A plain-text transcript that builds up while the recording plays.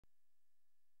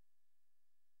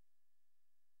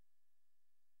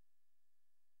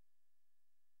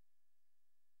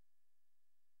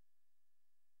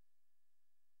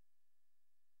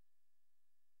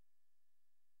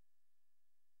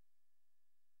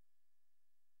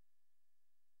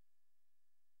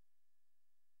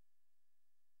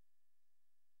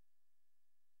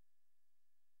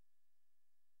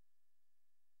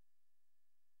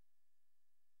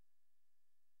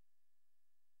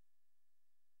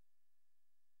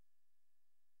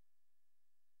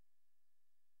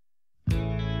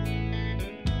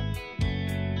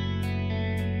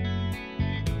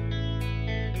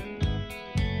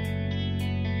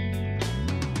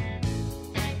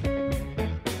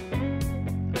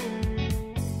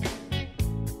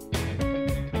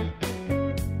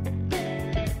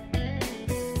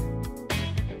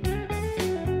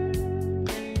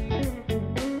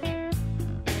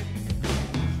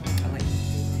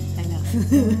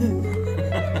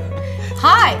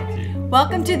Hi,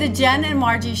 welcome to the Jen and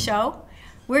Margie show.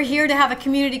 We're here to have a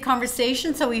community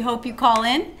conversation, so we hope you call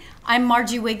in. I'm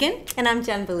Margie Wiggin. And I'm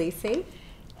Jen Belisi.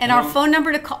 And our phone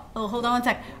number to call, hold on one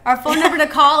sec. Our phone number to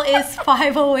call is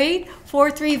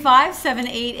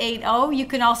 508-435-7880. You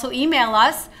can also email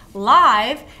us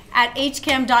live at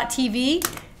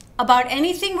hcam.tv about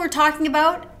anything we're talking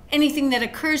about, anything that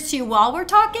occurs to you while we're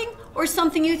talking, or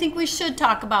something you think we should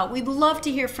talk about. We'd love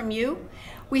to hear from you.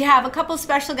 We have a couple of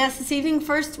special guests this evening.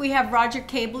 First, we have Roger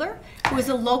Kabler, who is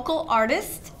a local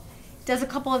artist, does a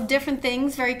couple of different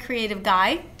things, very creative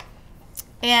guy.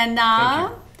 And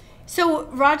so,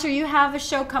 Roger, you have a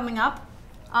show coming up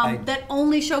that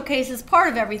only showcases part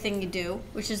of everything you do,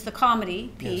 which is the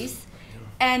comedy piece. Yes.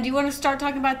 And do you want to start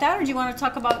talking about that, or do you want to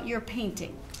talk about your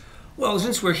painting? Well,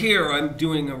 since we're here, I'm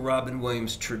doing a Robin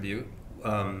Williams tribute.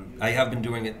 I have been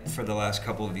doing it for the last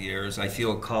couple of years. I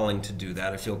feel a calling to do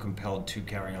that. I feel compelled to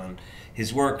carry on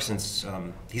his work since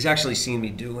he's actually seen me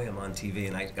do him on TV,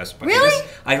 and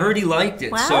I heard he liked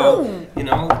it. Wow. So, you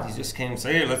know, he just came and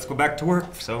said, "Hey, let's go back to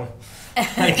work." So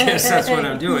I guess that's what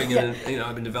I'm doing. And you know,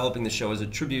 I've been developing the show as a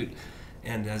tribute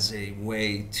and as a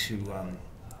way to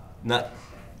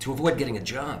to avoid getting a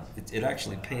job. It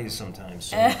actually pays sometimes.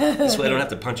 So this way I don't have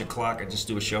to punch a clock. I just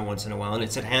do a show once in a while. And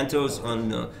it's at Hanto's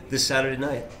on this Saturday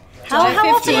night. July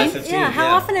 15th. Yeah,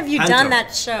 how often have you done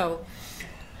that show?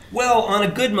 Well, on a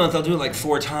good month, I'll do it like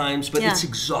 4 times, but it's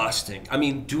exhausting. I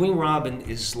mean, doing Robin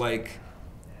is like,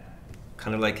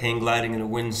 kind of like hang gliding in a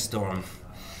windstorm.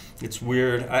 It's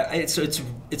weird. It's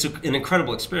an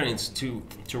incredible experience to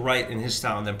write in his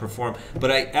style and then perform.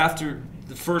 But after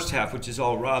the first half, which is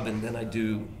all Robin, then I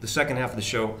do the second half of the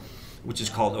show, which is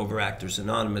called Overactors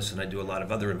Anonymous, and I do a lot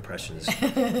of other impressions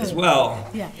as well.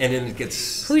 Yeah. And then it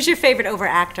gets... Who's your favorite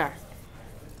overactor?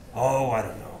 Oh, I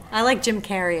don't know. I like Jim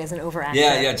Carrey as an overactor.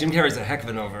 Yeah, Jim Carrey's a heck of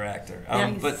an overactor.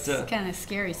 He's kind of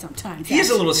scary sometimes. He is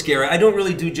a little scary. I don't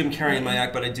really do Jim Carrey in my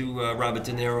act, but I do Robert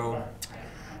De Niro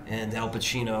and Al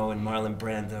Pacino and Marlon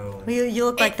Brando. Well, you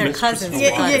look like they're cousins.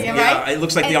 Yeah, it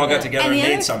looks like they all got together and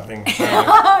made something.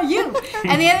 You.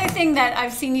 And the other thing that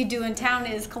I've seen you do in town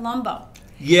is Columbo.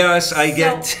 Yes, I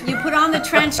get. So you put on the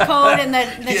trench coat and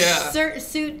the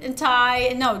suit and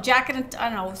tie, jacket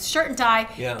and shirt and tie,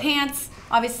 pants,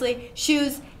 obviously,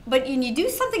 shoes. But you do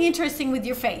something interesting with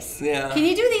your face. Yeah. Can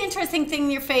you do the interesting thing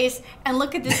in your face and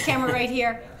look at this camera right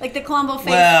here, like the Columbo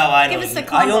face? Well, Give us the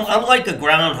Columbo face. I'm like a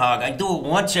groundhog. I do it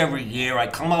once every year. I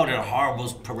come out at a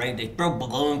horrible parade. They throw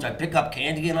balloons. I pick up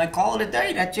candy, and I call it a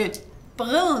day. That's it.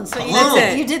 Balloons. So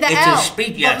Balloons. You did the L. It's a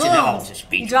speech. Yeah, it's an L. It's a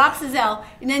speech. He drops his L,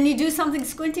 and then you do something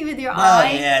squinty with your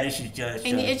eye. Oh, yeah, this is just...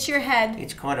 And you itch your head.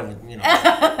 It's kind of,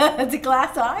 It's a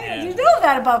glass eye? Yeah. You know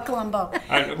that about Columbo.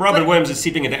 Robin Williams is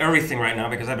seeping into everything right now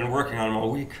because I've been working on him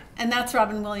all week. And that's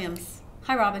Robin Williams.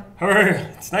 Hi, Robin.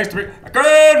 Hey, it's nice to be...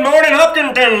 Good morning,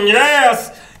 Hopkinton,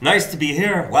 yes! Nice to be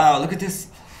here. Wow, look at this.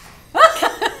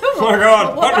 Oh, my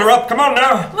God. Button her up. Come on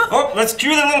now. Oh, let's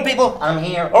cue the little people. I'm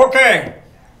here. Okay.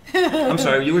 I'm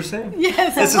sorry, you were saying?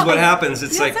 Yes. This is what happens.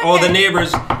 It's like all the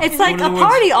neighbors. It's like a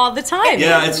party all the time.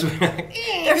 Yeah, it's.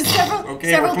 There's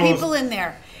several people in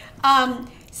there.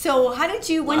 So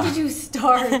when did you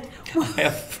start?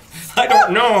 I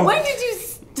don't know. When did you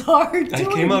start doing? I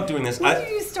came up doing this. When did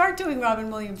you start doing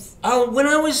Robin Williams? When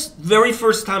I was very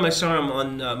first time I saw him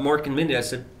on Mork and Mindy, I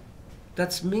said,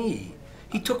 "That's me."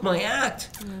 He took my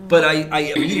act, but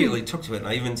I immediately took to it,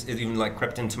 and it even like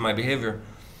crept into my behavior.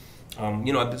 I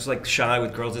was like shy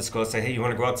with girls at school. I'd say, "Hey, you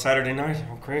want to go out Saturday night?"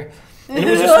 Okay. And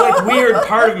it was just like weird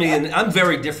part of me. And I'm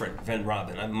very different than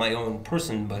Robin. I'm my own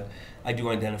person, but I do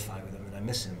identify with him and I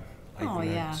miss him.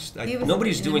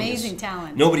 Nobody's doing amazing this.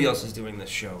 Talent. Nobody else is doing this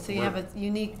show. So you have a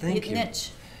unique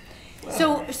niche.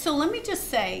 Wow. So let me just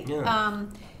say,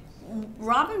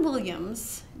 Robin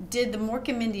Williams did the Mork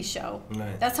and Mindy show.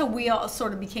 Right. That's how we all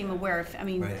sort of became aware of,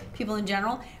 people in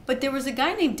general. But there was a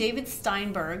guy named David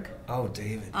Steinberg. Oh,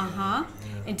 David. Yeah.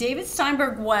 And David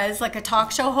Steinberg was like a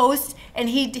talk show host, and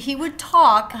he would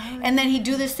talk, and then he'd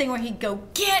do this thing where he'd go,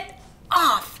 "Get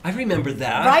off." I remember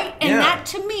that. Right? And that,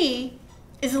 to me,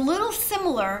 is a little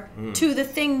similar to the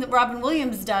thing that Robin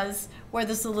Williams does, where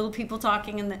there's the little people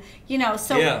talking and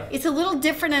it's a little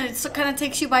different, and it kind of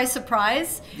takes you by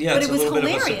surprise. Yeah, but it's it was a little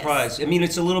hilarious. bit of a surprise. I mean,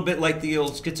 it's a little bit like the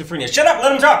old schizophrenia. Shut up,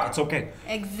 let him talk. It's okay.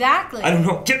 Exactly. I don't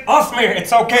know. Get off me.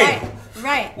 It's okay.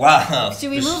 Right. Wow.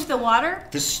 Should we move the water?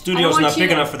 This studio's not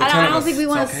big enough for the 10 of us. I don't think we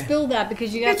want to spill that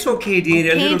because you got. It's okay, Dee.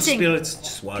 A little spill. It's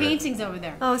just water. Paintings over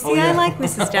there. Oh, see, I like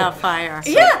Mrs. Doubtfire.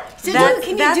 Yeah.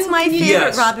 That's my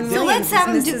favorite Robin Williams. So let's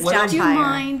have him do. Do you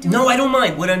mind? No, I don't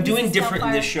mind. What I'm doing different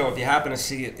in this show, if you happen to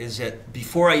see it, is that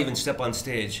before I even step on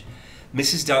stage,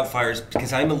 Mrs. Doubtfire's,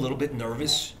 because I'm a little bit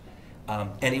nervous.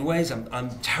 Anyways, I'm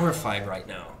terrified right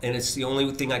now, and it's the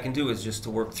only thing I can do is just to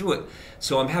work through it.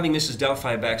 So I'm having Mrs.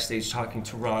 Doubtfire backstage talking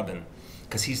to Robin,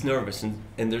 because he's nervous, and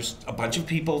there's a bunch of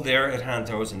people there at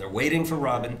Hanto's, and they're waiting for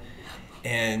Robin,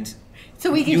 and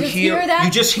so we can hear that?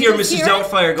 You just hear Mrs.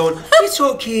 Doubtfire going, "It's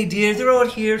okay, dear. They're all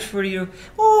here for you.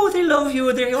 Oh, they love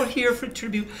you. They're all here for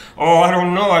tribute. Oh, I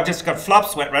don't know. I just got flop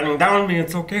sweat running down me.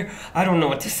 It's okay. I don't know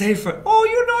what to say for it. Oh,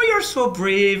 you know, you're so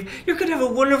brave. You're going to have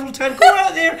a wonderful time. Go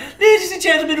out there. Ladies and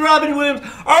gentlemen, Robin Williams.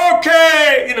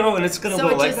 Okay." You know, and it's going to go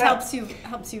like that. So it just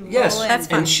helps you Yes, roll in. That's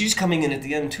fun. and she's coming in at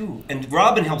the end, too. And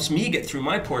Robin helps me get through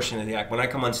my portion of the act. When I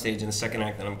come on stage in the second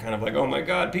act, and I'm kind of like, oh, my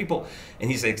God, people. And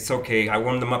he's like, "It's okay. I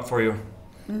warmed them up for you.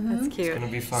 That's cute. It's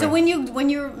gonna be fine." So when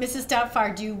you're Mrs.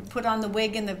 Doubtfire, do you put on the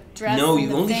wig and the dress? No, and you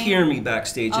the only thing? hear me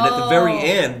backstage, and at the very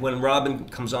end, when Robin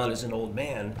comes on as an old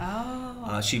man,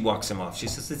 she walks him off. She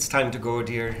says, "It's time to go,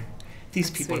 dear.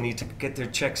 These people sweet. need to get their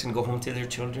checks and go home to their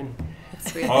children."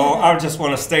 That's sweet. "Oh, I just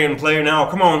want to stay and play now.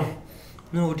 Come on."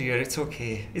 "No, dear, it's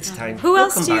okay. It's time." Who They'll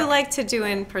else come do you back. like to do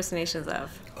impersonations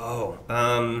of? Oh,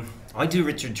 I do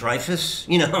Richard Dreyfuss.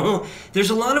 You know, there's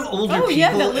a lot of older people. Oh,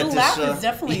 yeah, that little at laugh this, is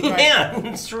definitely right. Yeah,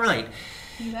 that's right.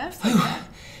 He laughs like that.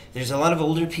 There's a lot of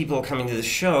older people coming to the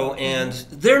show, and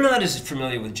they're not as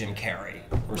familiar with Jim Carrey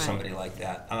or Right. somebody like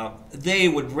that. They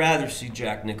would rather see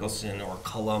Jack Nicholson or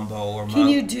Columbo or. Can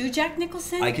you do Jack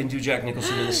Nicholson? I can do Jack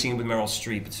Nicholson in the scene with Meryl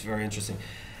Streep. It's very interesting.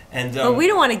 And Well, we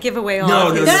don't want to give away all No,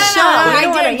 of no, his no, no, show. no, We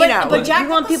don't want to, you know, but Jack we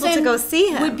want people to Nicholson go see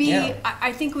him. Would be, Yeah.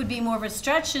 I think, would be more of a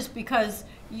stretch just because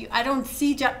I don't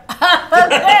see Jack.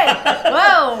 Okay,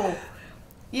 whoa,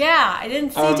 yeah, I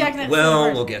didn't see Jack Nicholson. Well,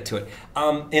 first. we'll get to it.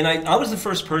 And I was the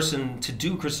first person to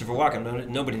do Christopher Walken.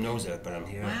 Nobody knows that, but I'm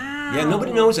here. Wow. Yeah,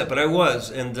 nobody knows that, but I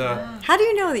was. And How do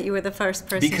you know that you were the first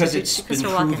person because to do it's been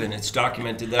Christopher Walken? proven, it's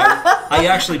documented that I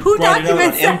actually Who brought it out on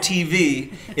documents that?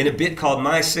 MTV in a bit called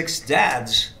My Six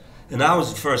Dads, and I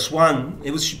was the first one.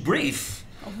 It was brief.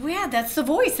 Oh, yeah, that's the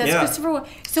voice. That's Yeah. Christopher.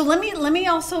 So let me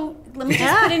just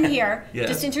put in here, Yeah.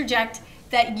 just interject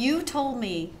that you told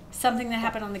me something that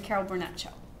happened on the Carol Burnett show.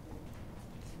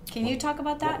 Can you talk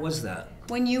about that? What was that?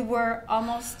 When you were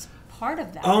almost part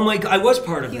of that. Oh my God, I was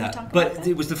part of Can you talk that. about But that?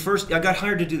 it was the first, I got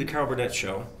hired to do the Carol Burnett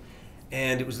show.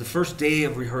 And it was the first day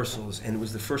of rehearsals, and it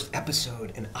was the first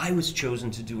episode, and I was chosen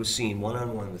to do a scene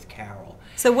one-on-one with Carol.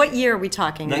 So what year are we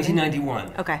talking?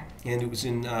 1991. Okay. And it was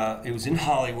in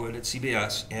Hollywood at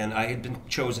CBS, and I had been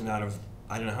chosen out of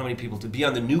I don't know how many people to be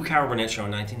on the new Carol Burnett show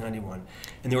in 1991,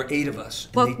 and there were 8 of us.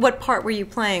 And What part were you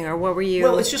playing, or what were you?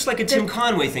 Well, it's just like a Tim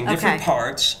Conway thing, different Okay.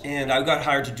 parts, and I got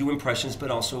hired to do impressions,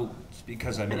 but also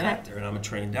because I'm an Okay. actor and I'm a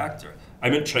trained actor.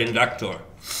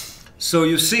 So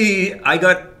you see, I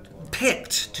got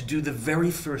picked to do the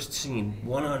very first scene,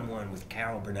 one-on-one with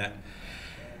Carol Burnett,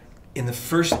 in the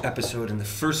first episode, in the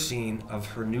first scene of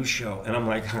her new show. And I'm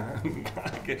like,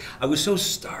 I was so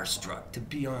starstruck to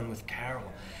be on with Carol.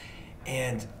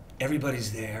 And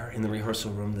everybody's there in the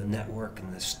rehearsal room, the network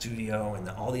and the studio and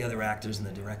all the other actors and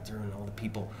the director and all the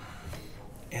people.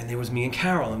 And there was me and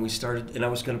Carol, and we started, and I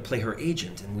was going to play her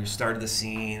agent, and we started the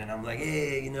scene, and I'm like,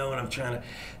 hey, you know, and I'm trying to,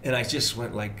 and I just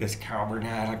went like this, Carol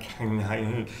Burnett,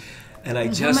 and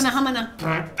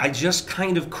I just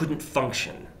kind of couldn't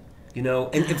function, you know.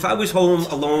 And if I was home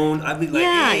alone, I'd be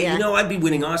like, you know, I'd be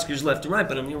winning Oscars left and right,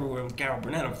 but I'm here with Carol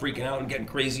Burnett, I'm freaking out and getting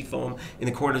crazy foam in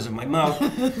the corners of my mouth,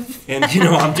 and you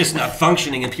know, I'm just not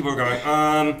functioning, and people are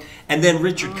going, and then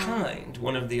Richard Kind,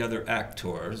 one of the other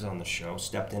actors on the show,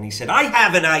 stepped in. He said, I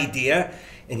have an idea,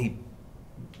 and he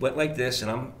went like this, and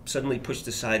I'm suddenly pushed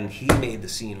aside, and he made the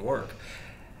scene work.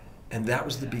 And that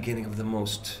was the beginning of the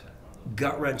most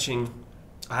gut-wrenching,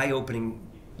 eye-opening,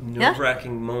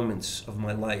 nerve-wracking moments of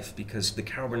my life, because the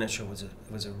Carol Burnett show was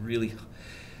a really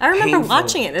I remember painful,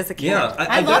 watching it as a kid. Yeah,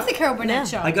 I love the Carol Burnett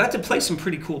show. I got to play some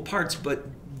pretty cool parts, but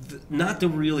not the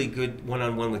really good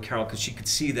one-on-one with Carol, because she could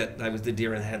see that I was the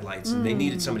deer in the headlights, and they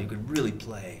needed somebody who could really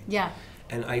play. Yeah.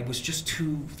 And I was just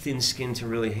too thin-skinned to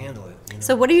really handle it. You know?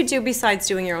 So what do you do besides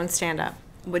doing your own stand-up?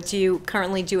 Do you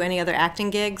currently do any other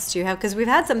acting gigs? Do you have, because we've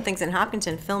had some things in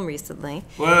Hopkinton Film recently.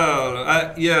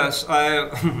 Well, yes,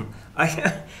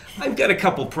 I've got a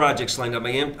couple projects lined up.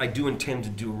 I do intend to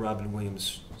do a Robin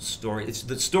Williams story. It's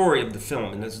the story of the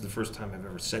film, and this is the first time I've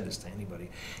ever said this to anybody.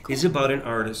 Is about an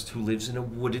artist who lives in a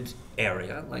wooded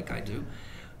area, like I do,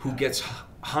 who gets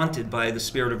haunted by the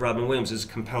spirit of Robin Williams, is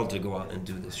compelled to go out and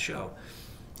do this show.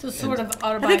 So sort of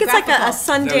autobiographical. I think it's like a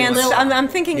Sundance. I'm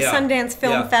thinking Yeah. Sundance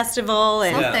Film Yeah. Festival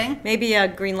and Something. maybe a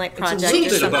Greenlight project little or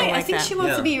bit something about- like I think that. she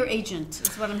wants Yeah. to be your agent,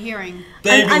 is what I'm hearing.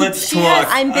 Baby, I'm- let's she talk. has-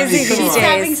 I'm busy I mean, come these on.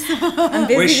 days. I'm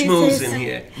busy We're these schmoozing days.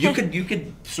 here. You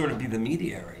could sort of be the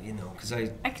mediator, you know, Because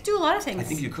I could do a lot of things. I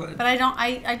think you could. But I don't.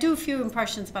 I do a few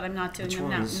impressions, but I'm not doing Which them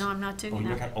ones? now. No, I'm not doing them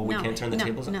you're now. not gonna- we can't turn the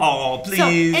tables no. Oh, So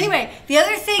please. anyway, the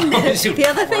other thing that Shoot. The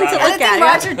other thing to Right. other look thing at.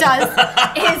 Roger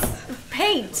does is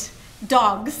paint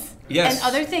dogs. Yes.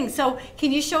 And other things. So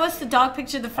can you show us the dog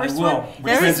picture, the I first will. one?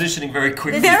 We're transitioning very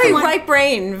quickly. Very from- right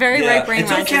brain. Very Yeah, right brain.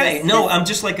 it's Roger. okay. No, I'm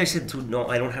just like I said. No,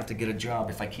 I don't have to get a job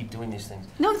if I keep doing these things.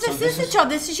 No, So this is a job.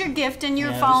 This is your gift, and you're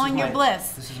yeah, this following is your my- bliss.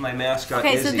 This is my mascot.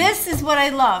 Okay, so Izzy. this is what I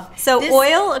love. So This-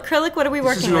 oil, acrylic. What are we This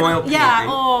working is an with? oil painting. Yeah.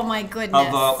 Oh my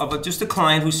goodness. Just a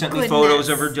client who sent me Goodness. photos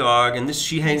of her dog, and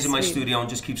she hangs in my Sweet. studio and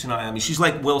just keeps an eye on me. She's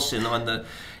like Wilson on the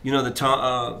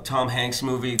Tom Hanks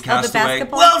movie Castaway.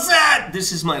 basketball? Wilson.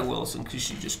 This is my Wilson because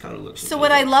she just kind of looks. So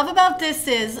what I love about this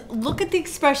is, look at the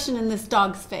expression in this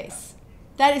dog's face.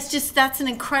 That's an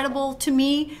incredible, to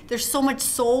me, there's so much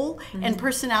soul and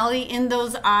personality in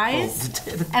those eyes.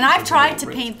 And I've tried to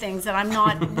paint things that I'm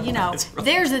not,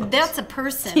 that's a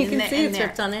person You in, can the, see in it's there.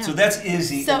 ripped on there. So that's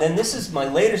Izzy, So- and then this is my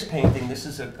latest painting. This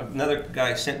is another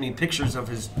guy sent me pictures of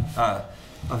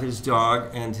his dog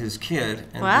and his kid,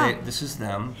 and Wow. this is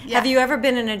them. Yeah. Have you ever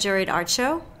been in a juried art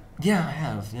show? Yeah, I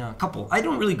have. Yeah, a couple. I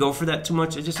don't really go for that too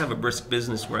much. I just have a brisk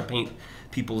business where I paint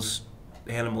people's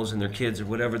animals and their kids or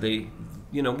whatever they,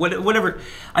 whatever.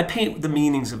 I paint the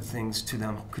meanings of things to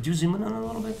them. Could you zoom in on it a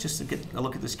little bit just to get a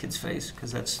look at this kid's face?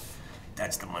 Because that's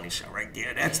the money shot right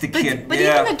there. That's the kid. But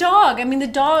yeah. even the dog, the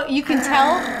dog, you can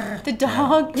tell the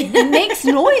dog it makes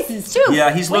noises too.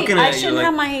 Yeah, he's looking I at you shouldn't like-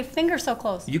 have my finger so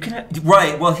close. You can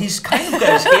right. Well, he's kind of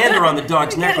got his hand around the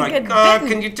dog's neck, gotta like, get "God, bitten."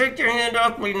 can you take your hand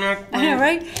off my neck?" I know,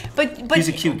 right? But He's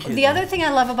a cute kid, The though. other thing I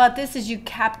love about this is you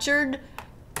captured.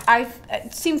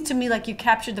 It seems to me like you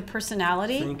captured the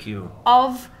personality Thank you.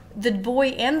 of the boy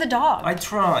and the dog. I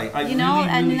try. I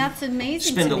and really that's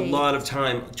amazing. spend to a me. lot of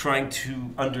time trying to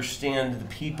understand the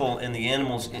people and the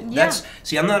animals.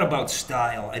 See, I'm not about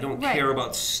style. I don't Right. care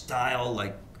about style,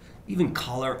 like even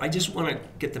color. I just want to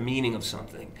get the meaning of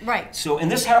something. Right. So,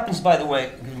 and this happens, by the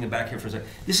way. Giving it back here for a second.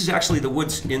 This is actually the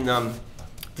woods in.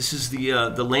 This is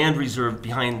the land reserve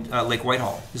behind Lake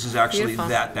Whitehall. This is actually Beautiful.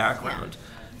 that background.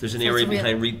 There's an So it's area real.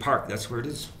 behind Reed Park. That's where it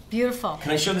is. Beautiful.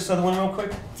 Can I show this other one real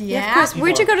quick? Yeah. Of course.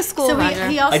 Where'd you go to school, So Roger?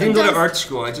 he also I didn't go does, to art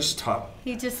school. I just taught.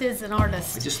 He just is an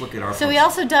artist. I just look at art. So he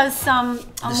also does some This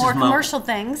more is Mount- commercial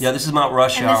things. Yeah, this is Mount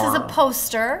Rush and this Hour. is a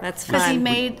poster. That's because he fun.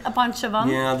 made a bunch of them.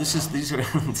 Yeah, these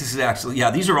are actually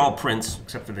these are all prints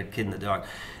except for the kid and the dog.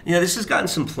 Yeah, this has gotten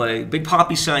some play. Big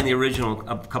Poppy signed the original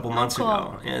a couple months cool.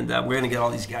 ago, and we're gonna get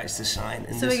all these guys to sign.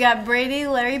 And So this, we got Brady,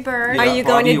 Larry Bird. Yeah. Are you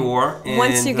going Bobby to Orr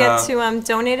once you and, get to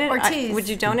donate it? Ortiz. Would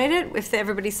you donate it if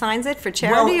everybody signs it for well,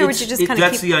 charity, or would you just kind of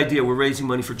that's keep? the idea. We're raising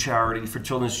money for charity, for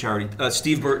children's charity.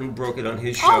 Steve Burton broke it on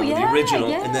his show, Oh, with the yeah, original,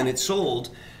 yeah. and then it sold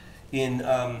in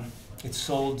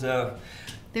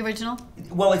The original.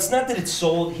 Well, it's not that it's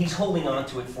sold. He's holding on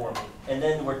to it for me, and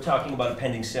then we're talking about a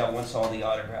pending sale once all the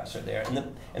autographs are there,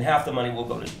 and half the money will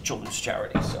go to children's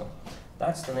charity. So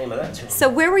that's the name of that tune. So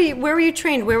where were you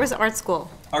trained? Where was art school?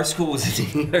 Art school was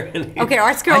in New York. Okay,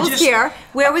 art school I was just- here.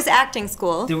 Where was acting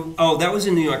school? That was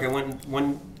in New York. I went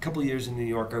one couple of years in New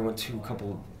York. I went to a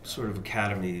couple sort of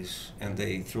academies, and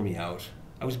they threw me out.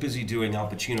 I was busy doing Al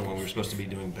Pacino when we were supposed to be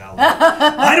doing ballet.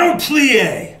 I don't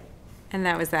plie. And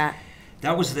that was that.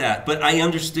 That was that. But I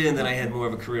understand that I had more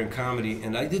of a career in comedy,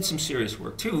 and I did some serious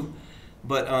work too.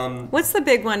 But What's the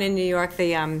big one in New York?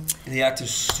 The the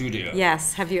Actors Studio.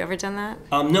 yes. Have you ever done that?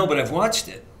 No, but I've watched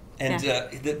it. And Yeah.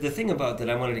 the thing about that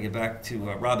I wanted to get back to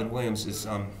Robin Williams is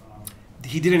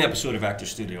he did an episode of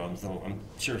Actors Studio, although I'm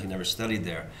sure he never studied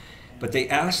there. But they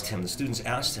asked him, the students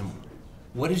asked him,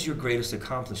 what is your greatest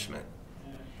accomplishment?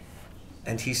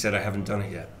 And he said, I haven't done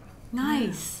it yet.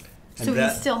 Nice. And So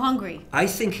that- he's still hungry. I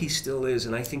think he still is,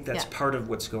 and I think that's Yeah. part of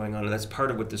what's going on, and that's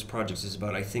part of what this project is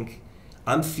about. I think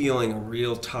I'm feeling a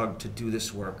real tug to do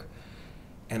this work,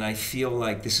 and I feel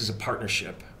like this is a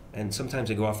partnership. And sometimes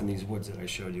I go off in these woods that I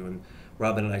showed you, and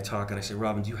Robin and I talk, and I say,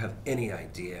 Robin, do you have any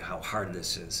idea how hard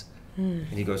this is? And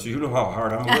he goes, you know how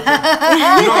hard I'm working? You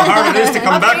know how hard it is to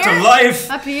come back here? to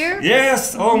life? Up here?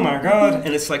 Yes, oh my God.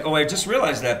 And it's like, oh, I just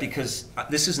realized that because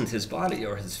this isn't his body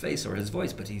or his face or his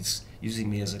voice, but he's using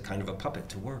me as a kind of a puppet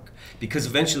to work. Because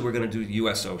eventually we're going to do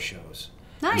USO shows.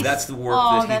 Nice. And that's the work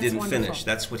Oh, that that's he didn't wonderful. finish.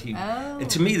 That's what he, Oh. and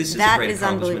to me, this is That a great is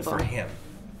accomplishment for unbelievable. him.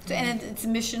 And it's a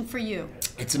mission for you.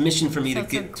 It's a mission for me So to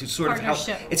it's a get to sort of help.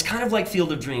 partnership. It's kind of like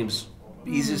Field of Dreams,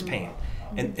 eases pain.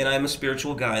 And I'm a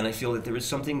spiritual guy, and I feel that there is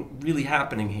something really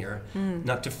happening here.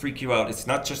 Not to freak you out. It's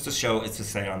not just a show, it's a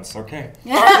seance, okay?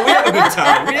 We have a good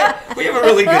time. We have a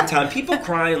really good time. People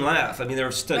cry and laugh. I mean,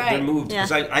 they're moved.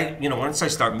 Because once I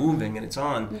start moving and it's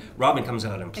on, Robin comes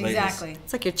out and plays. Exactly.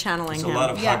 It's like you're channeling It's a him. lot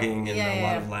of hugging and a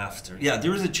lot of laughter. Yeah,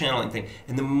 there is a channeling thing.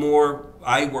 And the more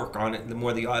I work on it, the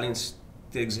more the audience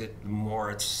digs it, the more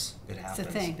it happens. It's a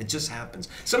thing. It just happens.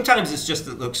 Sometimes it's just,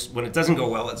 it looks, when it doesn't go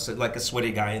well, it's like a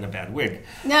sweaty guy in a bad wig.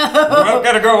 No. I've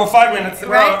got to go 5 minutes.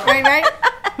 Right.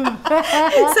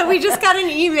 So we just got an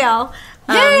email.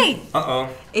 Yay! Uh-oh.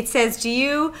 It says, do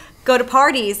you go to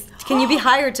parties? Can you be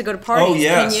hired to go to parties? Oh,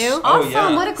 yes. Can you? Oh, Awesome.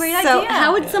 yeah. What a great So idea.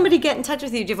 how would somebody get in touch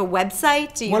with you? Do you have a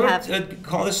website? Do you Why have... don't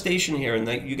call the station here and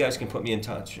you guys can put me in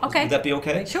touch. Okay. Would that be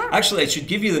okay? Sure. Actually, I should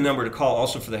give you the number to call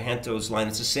also for the Hantos line.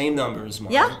 It's the same number as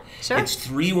mine. Yeah, sure. It's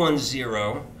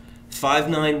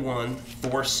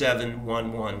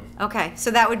 310-591-4711. Okay,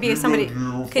 so that would be if somebody could,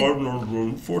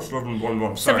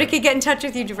 591-4711. somebody could get in touch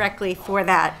with you directly for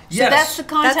that. Yes. So that's the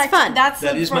contact. That's fun. That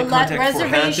is my contact for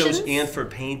reservations. Hantos and for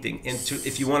painting. And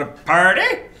if you want to party,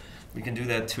 we can do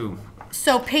that too.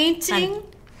 So painting,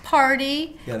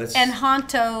 party, that's- and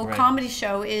Honto right. comedy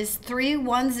show is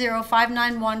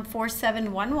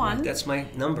 310-591-4711. That's my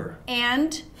number.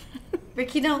 And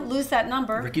Ricky, don't lose that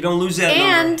number. Ricky, don't lose that number.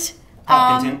 And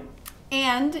Hopkinton.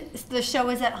 and the show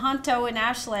is at Honto in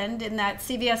Ashland in that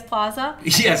CVS Plaza.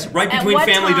 Yes, right At between what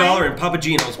Family time? Dollar and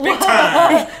Papagino's. Big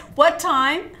time. What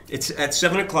time? It's at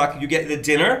 7 o'clock. You get the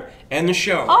dinner and the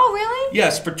show. Oh, really?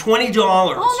 Yes, for $20.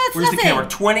 Oh, that's Where's the nothing. camera?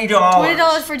 $20.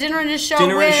 $20 for dinner and a show.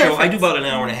 Dinner and with a show. I do about an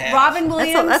hour and a half. Robin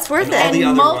Williams. That's worth and it. all the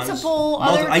and other multiple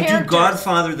ones. other I do characters.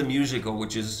 Godfather the musical,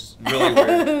 which is really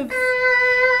weird.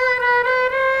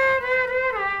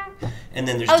 And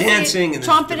then there's Oh, so dancing and there's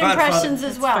trumpet the Godfather. impressions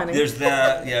as well. funny. There's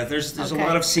that. Yeah, there's Okay. a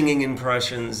lot of singing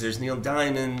impressions. There's Neil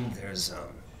Diamond. There's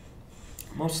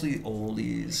mostly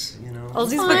oldies, you know.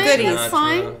 Oldies Fine, but goodies. that's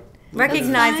fine.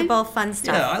 Recognizable, fun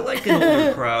stuff. Yeah, I like an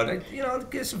older crowd.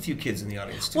 There's a few kids in the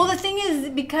audience too. Well, the thing is,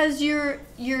 because you're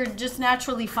just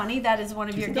naturally funny, that is one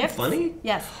of your think I'm gifts. funny?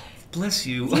 Yes. Bless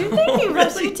you. Thank you,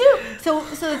 bless you too. So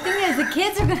the thing is, the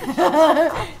kids are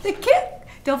gonna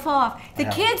don't fall off. The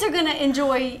kids are gonna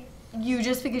enjoy you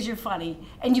just because you're funny,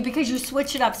 and because you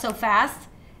switch it up so fast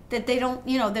that they don't.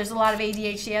 There's a lot of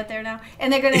ADHD out there now,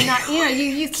 and they're gonna not. You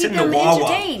It's keep in the them Wawa.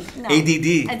 entertained. No,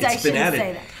 ADD. I It's been shouldn't added.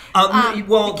 say that.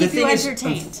 Well, to the keep you thing is,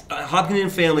 entertained. Hopkinton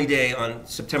Family Day on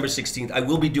September 16th, I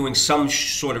will be doing some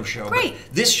sort of show. Great.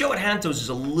 But this show at Hantos is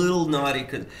a little naughty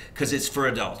because it's for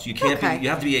adults. You can't Okay. be. You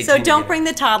have to be 18. So to don't get bring it.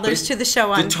 the toddlers But to the show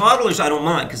The on. toddlers, I don't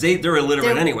mind because they're illiterate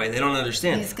They're- anyway. They don't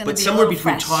understand. He's gonna But be a somewhere little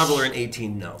between fresh. toddler and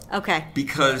 18, no. Okay.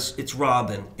 Because it's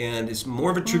Robin, and it's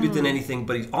more of a tribute Mm. than anything.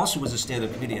 But he also was a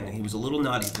stand-up comedian, and he was a little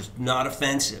naughty. It was not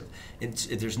offensive.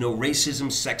 There's no racism,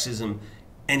 sexism,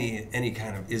 any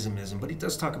kind of ismism. But he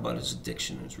does talk about his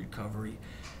addiction, his recovery,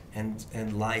 and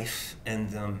life.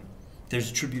 And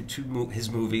there's a tribute to his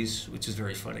movies, which is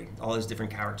very funny. All his different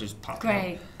characters pop up.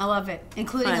 Great, I love it,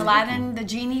 including Fun. Aladdin, the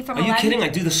genie from Are you Aladdin. kidding? I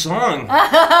do the song.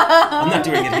 I'm not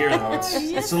doing it here though.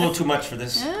 It's a little too much for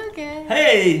this. Okay.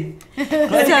 Hey,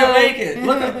 glad you could make it.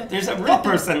 Look, there's a real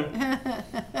person.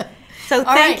 So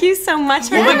right. thank you so much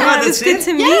for Oh my coming. God, It was that's good it?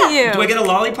 to meet you. Do I get a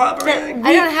lollipop or anything?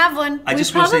 I don't have one. I We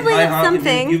just want to say probably hi, have Hopkins.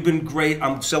 something. You've been great.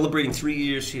 I'm celebrating 3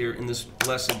 years here in this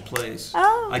blessed place.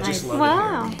 Oh, I just nice. love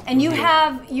Wow. it here. And you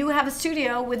have a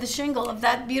studio with a shingle of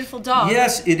that beautiful dog.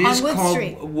 Yes, it is on Wood called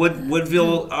Street.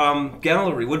 Woodville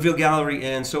Gallery. Woodville Gallery,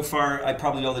 and so far I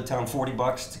probably owe the town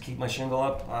 $40 to keep my shingle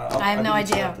up. I have no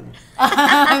idea. But,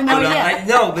 I have no idea.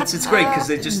 no, but it's great because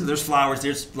there's flowers.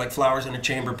 There's like flowers in a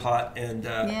chamber pot, and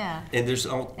Yeah. and there's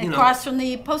Across from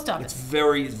the post it's office.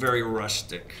 very very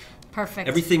rustic. Perfect.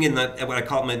 Everything in what I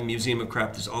call my museum of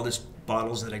crap. There's all this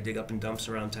bottles that I dig up in dumps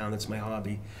around town. That's my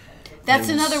hobby. That's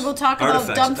and another. We'll talk about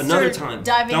artifacts. dumpster Another time.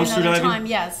 diving. Dumpster another diving? time.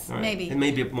 Yes, All right. maybe. It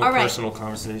may be a more All right. personal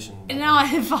conversation. No,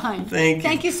 I'm fine. Thank you.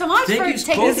 Thank you so much Thank for you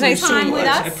taking both some of you so time with much.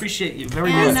 us. I appreciate you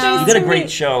very And, much. uh, You got a great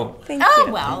show. Thank Oh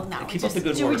you. well, no. Keep up the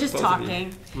good We're work, just both of you.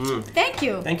 talking. Thank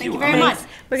you. Thank you. very much.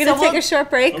 Thanks. We're going to take a short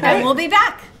break. Okay. And we'll be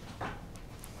back.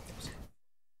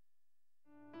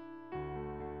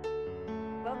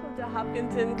 Welcome to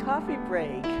Hopkinton Coffee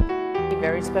Break. A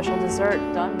very special dessert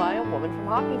done by a woman from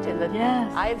Hopkinton that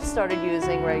I've started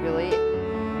using regularly.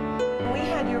 We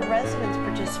had your residents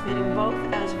participating both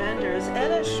as vendors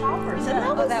and as shoppers, and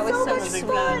that was so much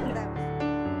fun.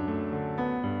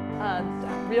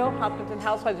 Real Hopkinton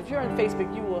Housewives. If you're on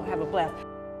Facebook, you will have a blast.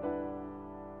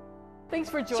 Thanks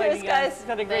for joining Cheers, guys. us. It's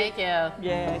been a great. Yeah,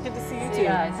 good to see you See too. you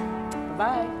guys.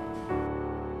 Bye.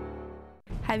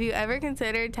 Have you ever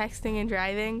considered texting and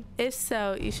driving? If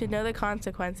so, you should know the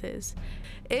consequences.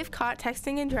 If caught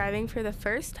texting and driving for the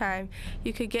first time,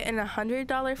 you could get an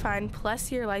 $100 fine plus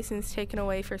your license taken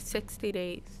away for 60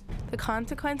 days. The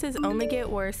consequences only get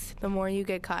worse the more you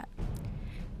get caught.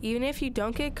 Even if you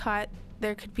don't get caught,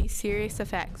 there could be serious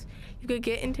effects. You could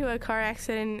get into a car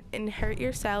accident and hurt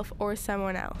yourself or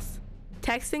someone else.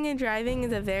 Texting and driving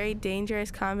is a very dangerous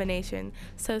combination,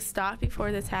 so stop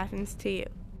before this happens to you.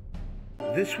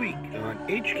 This week on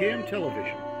HCAM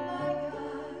Television.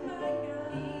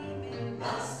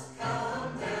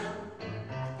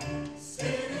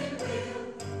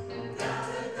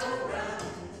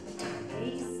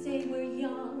 They say we're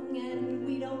young and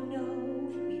we don't know.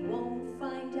 We won't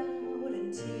find out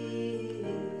until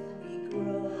we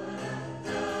grow.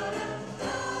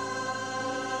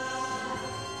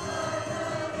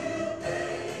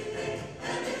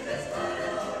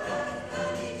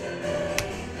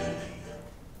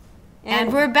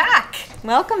 And we're back.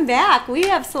 Welcome back. We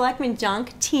have Selectman John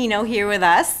Catino here with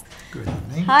us. Good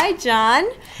evening. Hi, John.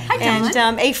 Hi, John.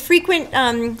 And a frequent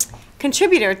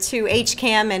contributor to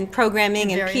HCAM and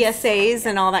programming and PSAs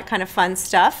and all that kind of fun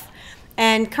stuff.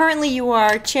 And currently you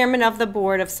are chairman of the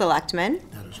Board of Selectmen.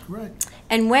 That is correct.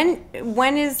 And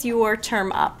when is your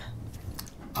term up?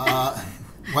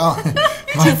 Well,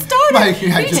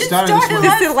 I just started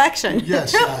this election.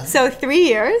 Yes. So 3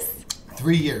 years.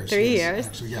 3 years. 3 yes. years.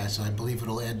 Actually, yes. I believe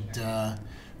it'll end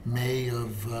May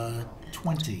of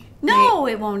 20. No,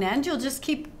 it won't end. You'll just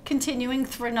keep continuing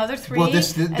for another three Well,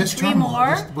 this and three term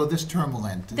more. This term will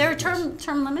end. There are Yes.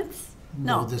 term limits?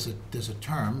 No, there's a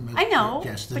term. I know,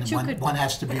 Yes, but then you could- one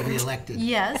has to be reelected.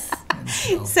 Yes.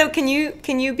 And So can you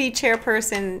be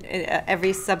chairperson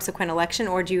every subsequent election,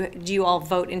 or do you all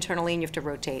vote internally and you have to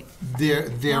rotate? There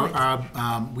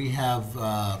are, we have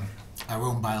our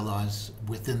own bylaws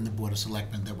within the Board of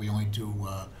Selectmen that we only do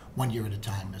 1 year at a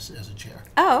time as a chair.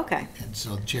 Oh, okay. And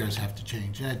so the chairs have to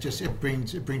change, and it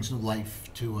brings new life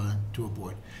to a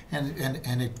board,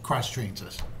 and it cross trains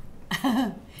us.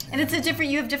 And it's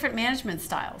you have different management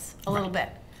styles a little bit.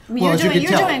 I mean, Well, as you can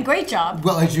you're tell- doing a great job.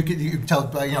 Well, as you can tell,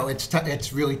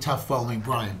 it's really tough following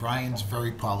Brian. Brian's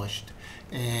very polished,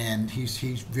 and he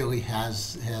really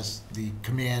has the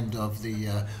command of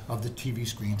the TV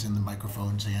screens and the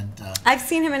microphones, and I've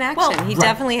seen him in action. Well, He Right.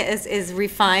 definitely is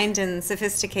refined and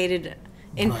sophisticated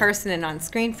in Right. person and on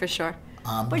screen for sure.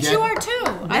 But yeah. you are too.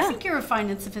 I Yeah. think you're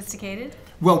refined and sophisticated.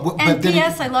 Well, And but then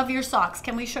P.S. I love your socks.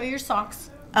 Can we show your socks?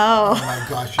 Oh, oh my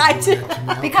gosh, I you're doing do. that to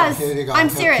me. Okay, Because there you go. I'm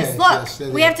serious. Okay, Look, yes,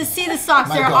 there we you have go. to see the socks.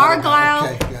 My They're God, argyle,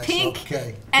 okay, yes, pink,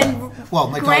 okay. and Well,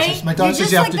 my gray. daughter says You're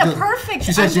just you have like to the do it. perfect.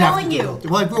 She says I'm you have telling to you. do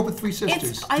it. Well, I grew up with three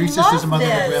sisters. I Three love sisters, a mother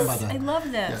and a this. grandmother. I love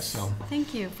this. Yes, so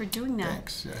Thank you for doing that.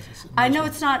 thanks. Yes, it's I know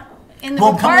amazing. it's not in the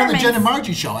Well, coming on the requirements. Jen and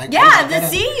Margie show.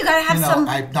 See, you gotta have some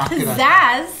I'm not gonna.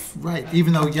 pizzazz. Right.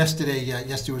 Even though yesterday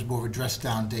was more of a dress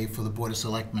down day for the Board of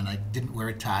Selectmen, I didn't wear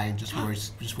a tie. I just wore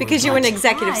because you were in tights.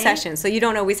 executive Hi. session, so you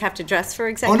don't always have to dress for Oh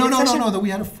executive no session? no! We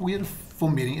had a full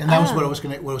meeting, and that was what I was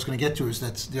gonna get to. Is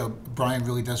that Brian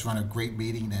really does run a great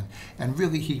meeting, and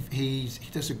really he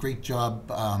does a great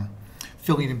job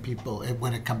filling in people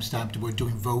when it comes time to we're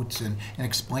doing votes and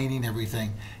explaining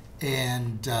everything.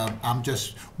 And I'm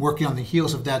just working on the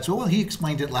heels of that. So well, he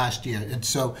explained it last year, and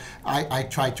so I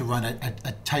tried to run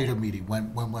a tighter meeting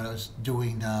when I was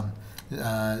doing.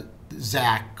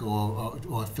 Zach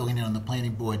or filling in on the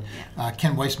planning board,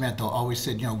 Ken Weissmantel always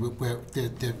said,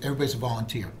 everybody's a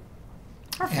volunteer.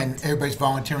 Perfect. And everybody's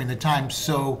volunteering the time.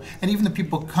 So, and even the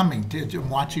people coming to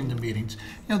watching the meetings,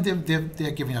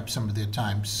 they're giving up some of their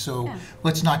time. So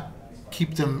let's not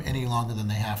keep them any longer than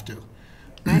they have to.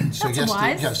 So That's yesterday,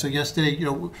 wise. yeah. So yesterday,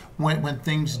 when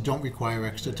things don't require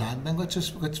extra time, then let's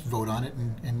vote on it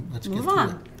and let's Move get through on.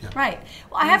 it. Yeah. Right.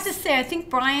 Well, I have to say, I think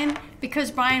Brian,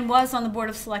 because Brian was on the Board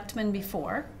of Selectmen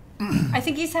before, I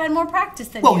think he's had more practice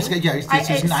than Well, you. this is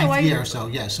his ninth year or so.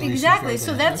 Yeah. So he's exactly. very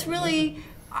So good. that's really,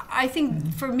 I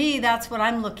think for me, that's what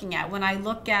I'm looking at when I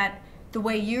look at the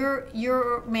way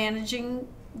you're managing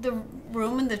the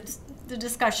room and the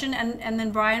discussion, and then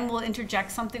Brian will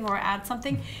interject something or add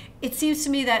something. It seems to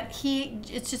me that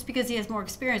it's just because he has more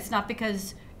experience, not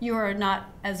because you are not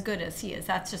as good as he is.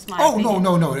 That's just my opinion.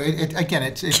 No. Again,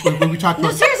 it's when we talk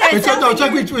about. seriously, it sounds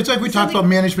like it's like we talk about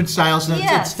management styles, and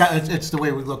Yes. it's the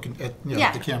way we look at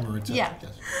the camera. Et cetera.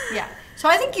 Yeah. So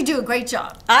I think you do a great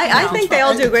job. I think they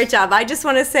all do a great job. I just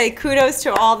want to say kudos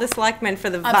to all the selectmen for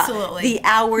the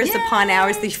hours upon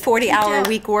hours, the 40-hour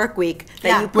week work week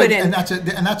that you put in. And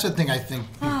that's the thing I think.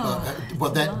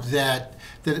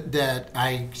 That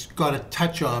I got a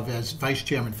touch of as vice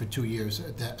chairman for 2 years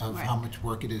of how much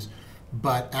work it is.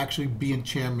 but actually being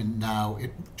chairman now,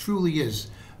 it truly is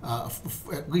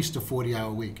at least a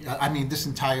 40-hour week. I mean, this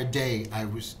entire day I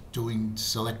was doing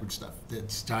selectmen stuff.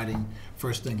 That's starting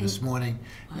first thing this morning,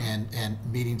 and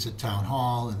meetings at Town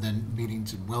Hall, and then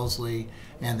meetings in Wellesley,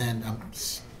 and then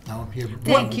now I'm here.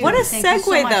 Thank you. What a Thank you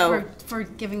so segue, much though. for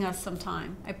giving us some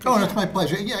time. I appreciate Oh, that's my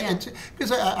pleasure. Yeah, Yeah. It's,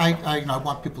 because I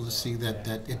want people to see that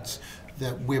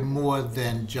that we're more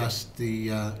than just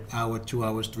the hour, 2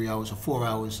 hours, 3 hours, or 4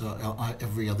 hours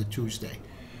every other Tuesday.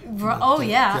 Oh,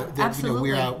 yeah, absolutely.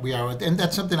 You know, we are, and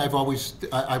that's something I've always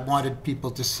I wanted people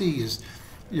to see is,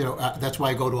 you know, that's why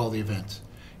I go to all the events.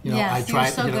 You know, Yes, I try.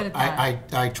 you're so you know, good at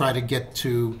that. I try to get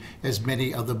to as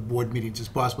many other board meetings as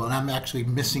possible, and I'm actually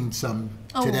missing some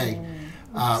today.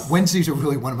 Wednesdays are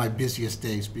really one of my busiest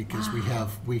days because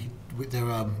there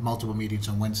are multiple meetings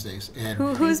on Wednesdays.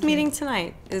 And Who's meeting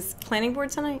tonight? Is planning board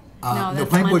tonight? No, that's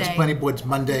planning board's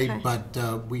Monday, Okay.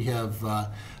 but we have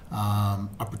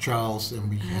Upper Charles, and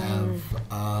we have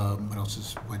what else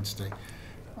is Wednesday?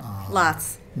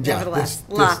 Lots. Yeah, Nevertheless,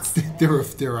 there's-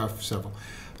 lots. There are several.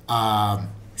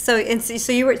 So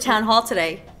you were at Town Hall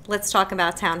today. Let's talk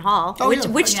about Town Hall. Oh, which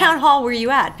yeah. which Yeah. Town Hall were you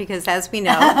at? Because as we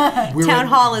know, We're Town in-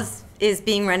 Hall is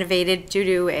being renovated due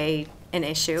to an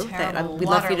issue that Terrible we'd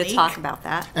love for you to water talk leak. about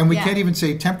that. And we Yeah. can't even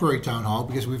say temporary town hall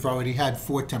because we've already had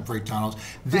 4 temporary town halls.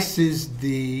 This Right. is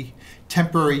the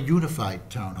temporary unified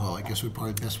town hall, I guess would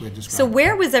probably be the best way to describe So it.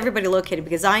 where was everybody located?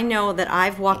 Because I know that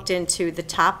I've walked into the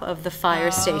top of the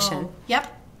fire station Yep.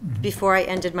 before I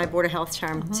ended my Board of Health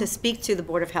term to speak to the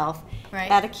Board of Health Right.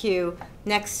 at a queue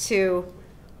next to,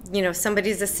 you know,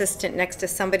 somebody's assistant, next to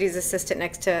somebody's assistant,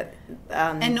 next to.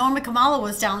 And Norma Kamala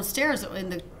was downstairs in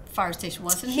the fire station,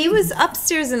 wasn't he? He was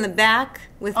upstairs in the back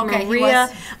with Okay, he Maria.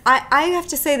 was. I have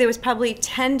to say there was probably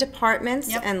 10 departments,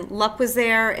 Yep. and Lupp was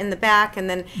there in the back, and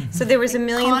then so there was a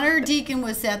million. Connor Deacon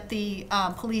was at the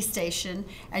police station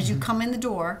as you come in the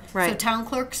door. So Right. town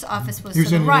clerk's office was He was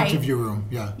to the in right. an interview room,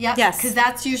 yeah. Yep, Yes. because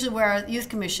that's usually where our youth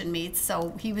commission meets.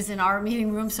 So he was in our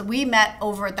meeting room. So we met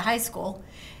over at the high school,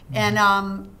 and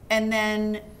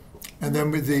then And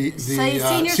then with the senior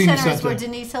senior center is center. where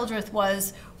Denise Hildreth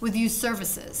was with youth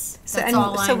services. So, That's and,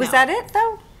 all I so know. was that it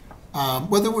though?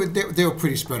 Well, they were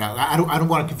pretty spread out. I don't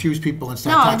want to confuse people and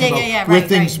start No, talking yeah, about where right,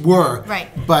 things right. were.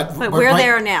 Right. But where they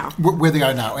are now. Where they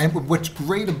are now. And what's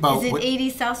great about Is it what-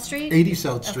 80 South Street? 80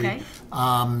 South Street,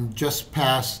 Okay. just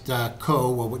past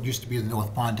Co, or what used to be the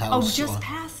North Pond Oh, House. just or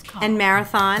past. College. And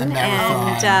Marathon, And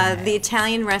Marathon. and the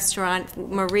Italian restaurant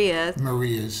Maria.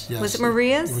 Maria's, yes. Was it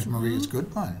Maria's? It was Maria's.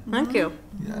 Good one. Thank you.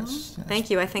 Yes. Thank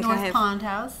you. I think North I have. Pond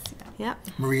House. Yeah,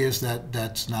 Maria's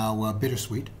that's now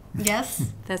Bittersweet. Yes.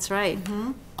 that's right.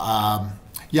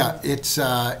 Yeah,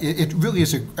 it really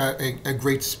is a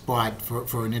great spot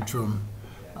for an interim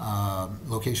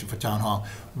location for town hall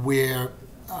where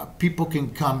people can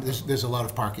come. There's a lot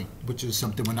of parking, which is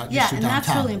something we're not used Yeah, to and downtown.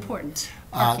 that's really important.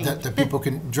 Parking. That people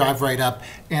can drive right up,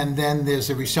 and then there's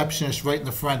a receptionist right in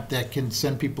the front that can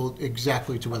send people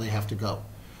exactly to where they have to go.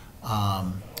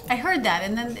 I heard that,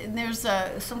 and then there's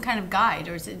some kind of guide,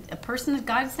 or is it a person that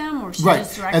guides them, or she Right,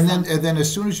 just directs and them? then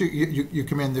as soon as you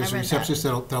come in, there's I a read that. receptionist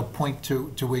that'll point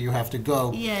to where you have to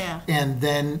go. Yeah. And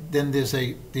then there's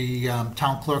the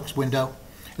town clerk's window,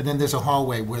 and then there's a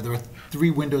hallway where there are 3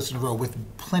 windows in a row with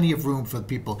plenty of room for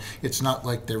people. It's not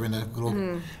like they're in a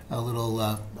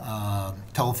little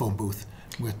telephone booth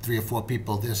with 3 or 4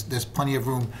 people. There's plenty of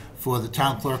room for the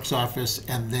town clerk's office,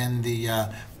 and then the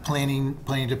planning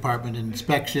department and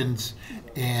inspections,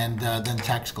 and then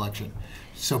tax collection.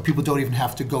 So people don't even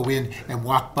have to go in and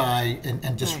walk by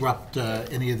and disrupt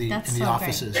any of the That's so great.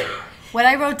 offices. What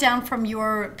I wrote down from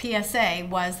your PSA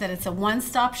was that it's a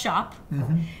one-stop shop,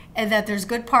 Mm-hmm. and that there's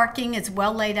good parking, it's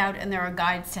well laid out, and there are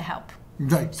guides to help.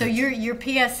 Right. So your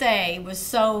PSA was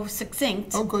so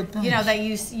succinct. Oh, good, You know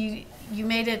thanks. that you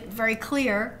made it very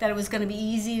clear that it was going to be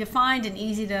easy to find and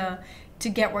easy to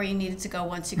get where you needed to go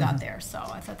once you got there. So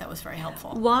I thought that was very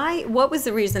helpful. Why? What was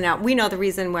the reason? Now we know the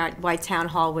reason why Town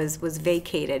Hall was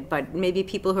vacated, but maybe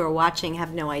people who are watching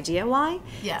have no idea why.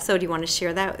 Yeah. So do you want to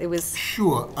share that? It was.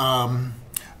 Sure.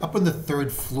 Up on the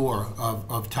 3rd floor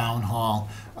of Town Hall,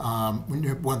 one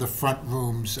of the front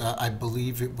rooms, I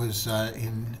believe it was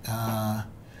in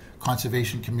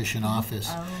Conservation Commission office,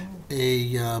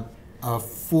 a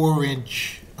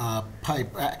 4-inch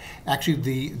pipe.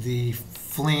 Actually, the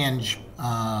flange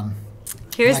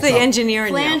Here's the engineer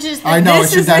in you. Flanges. I know.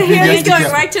 This is the here you going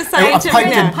right to scientific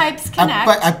now. Pipes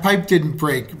connect. A pipe didn't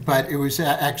break, but it was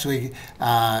actually the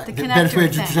connector best way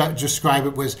thing. to describe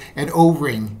it was an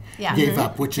O-ring Yeah. gave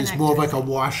up, which is more Connector like a thing.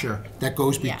 washer that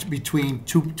goes Yeah. between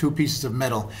two pieces of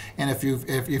metal. And if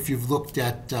you've looked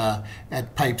at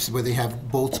pipes where they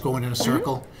have bolts going in a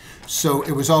circle, so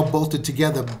it was all bolted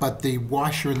together, but the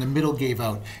washer in the middle gave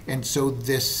out, and so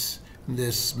this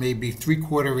maybe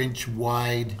 3/4 inch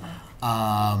wide.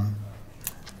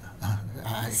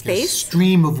 I guess Space?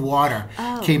 stream of water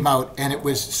came out, and it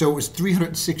was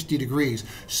 360 degrees.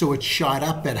 So it shot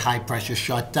up at high pressure,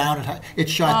 shot down at high. It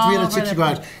shot All 360 over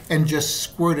the degrees and just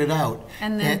squirted out.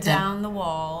 And then down the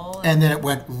wall. And then it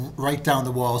went right down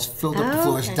the walls, filled up the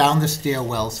floors, okay. down the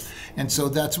stairwells, and so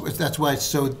that's why.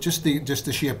 So just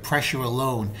the sheer pressure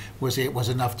alone was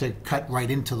enough to cut right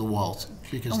into the walls.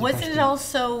 Because the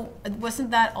pressure-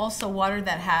 Wasn't that also water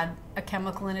that had a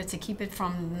chemical in it to keep it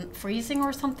from freezing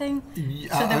or something?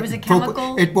 So there was a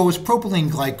chemical. It was propylene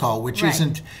glycol, which Right.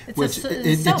 isn't. It's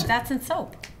in soap. That's in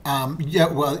soap. Yeah,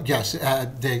 well, yes,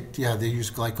 they use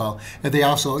glycol. And they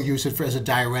also use it as a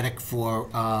diuretic for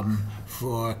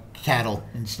cattle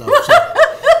and stuff.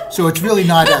 So it's really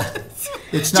not a.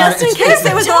 It's not. Just in case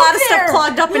there was a lot of stuff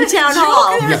clogged up in town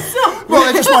hall. Yeah. Well,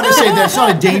 I just want to say that it's not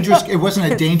a dangerous. It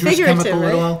wasn't a dangerous Figurative, chemical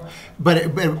at right? all.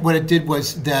 But what it did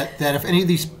was that if any of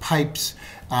these pipes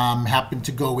happened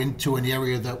to go into an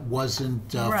area that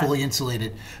wasn't fully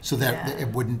insulated, so that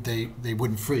they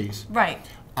wouldn't freeze. Right.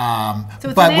 So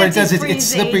it's but an what it does is it's antifreeze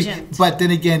slippery. agent. But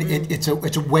then again, it's a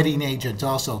wetting agent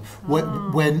also.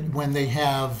 When they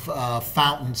have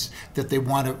fountains that they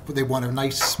want a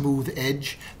nice smooth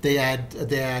edge, they add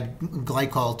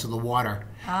glycol to the water.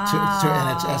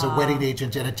 And it's as a wetting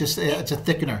agent, and it's a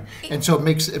thickener, and so it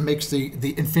makes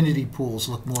the infinity pools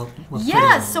look more. Yeah.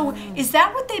 prettier. So is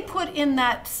that what they put in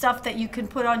that stuff that you can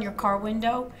put on your car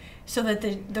window, so that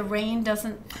the rain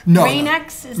doesn't? No,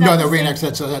 Rain-X? Is no, that the same? Rain-X.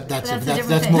 That's a different that's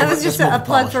thing. more. That was just that's more a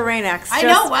plug polish. for Rain-X. I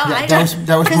Just- know. Well, Yeah, I that was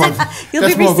more. You'll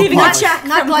that's be more of a receiving a polish. check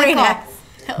Not from glycol. Rain-X.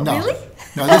 No. Really?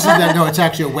 No, no, it's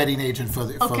actually a wetting agent for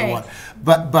the Okay. water.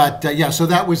 But yeah, so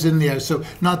that was in there. So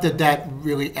not that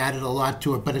really added a lot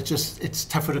to it, but it's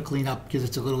tougher to clean up because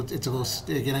it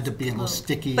can end up being a little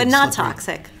sticky. But and not slippery.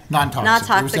 toxic. Non-toxic. Not It was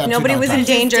toxic. absolutely Nobody was in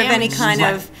non-toxic. danger of any Damage. kind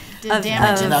Right. of Did of,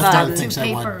 damage of, and That's one of um, the things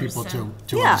I want papers people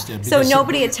to yeah. understand. So because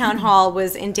nobody at town hall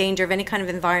was in danger of any kind of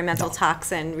environmental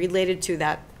toxin related to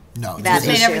that. No, that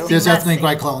there's, issue. there's messy. ethylene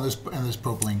glycol and there's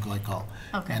propylene glycol.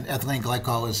 Okay. And ethylene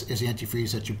glycol is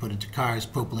antifreeze that you put into cars.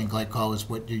 Propylene glycol is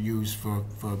what you use for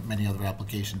many other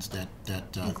applications that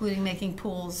Including making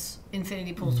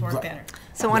infinity pools work Right. better.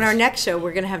 So on our next show,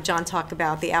 we're going to have John talk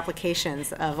about the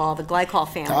applications of all the glycol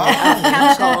family of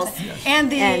chemicals.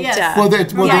 And the And, yes. Well, they're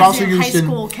Yeah, also high used in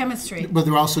school chemistry. But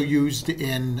they're also used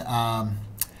in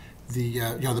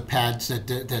the pads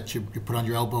that you put on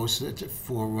your elbows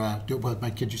for what my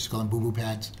kids used to call them boo-boo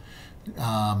pads.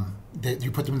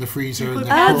 You put them in the freezer. put and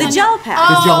pads they're the cool. gel pads.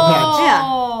 The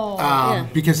gel pads. Yeah.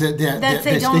 Because That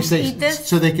they don't eat this?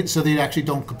 so they actually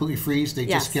don't completely freeze. They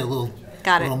Yes. just get a little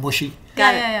Got it. little mushy.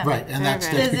 Got it. Yeah. Right, and that's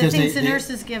Okay. The because things they the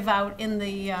nurses give out in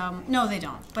the no, they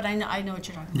don't. But I know what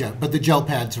you're talking about. yeah, but the gel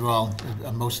pads are all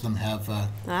most of them have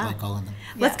glycol in them.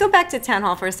 Let's go back to town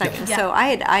hall for a second. Yeah. So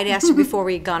I'd asked you before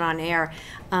we got on air.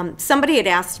 Somebody had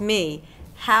asked me,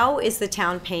 how is the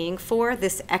town paying for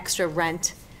this extra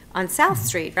rent on South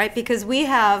Street, right? Because we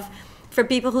have, for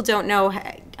people who don't know,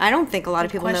 I don't think a lot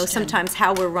of Good people know question. sometimes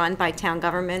how we're run by town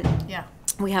government. Yeah.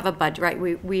 We have a budget, right?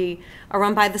 We are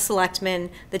run by the selectmen,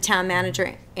 the town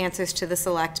manager answers to the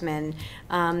selectmen,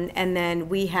 and then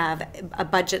we have a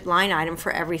budget line item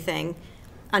for everything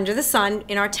under the sun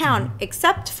in our town,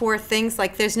 except for things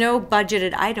like there's no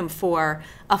budgeted item for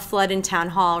a flood in town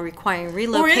hall requiring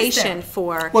relocation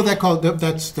for. Well, that's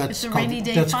It's a called rainy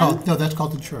day that's fund? called that's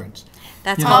called insurance.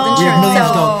 That's You know, called we have insurance. millions of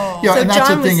So- dollars. Yeah, so and that's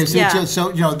John the thing was- is, yeah.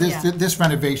 so Yeah. this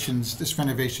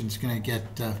renovation's going to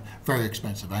get very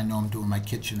expensive. I know I'm doing my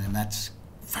kitchen, and that's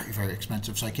very, very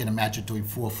expensive. So I can't imagine doing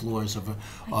 4 floors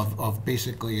of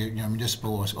basically a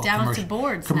municipal or Down to commercial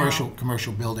boards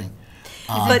commercial building.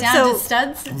 Is it But down so- to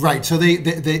studs? Right, so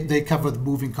they cover the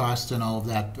moving costs and all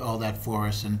that for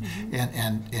us, and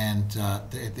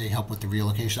they help with the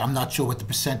relocation. I'm not sure what the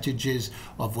percentage is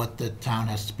of what the town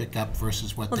has to pick up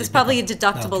versus what. Well, they there's pick probably a up.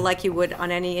 deductible Okay. like you would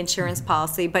on any insurance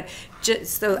policy, but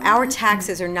just, so our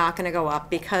taxes are not going to go up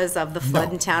because of the flood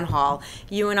No. in town hall.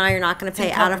 You and I are not going to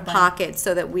pay out of covered by- pocket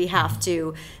so that we have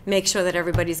to make sure that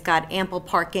everybody's got ample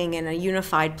parking and a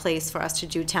unified place for us to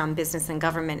do town business and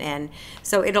government in.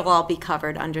 So it'll all be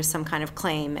covered under some kind of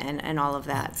claim and all of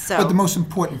that, so. But the most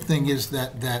important thing is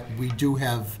that we do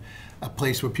have a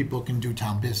place where people can do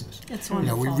town business. It's You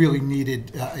know, we wonderful. really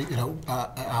needed,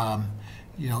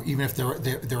 even if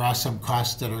there are some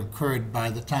costs that are incurred by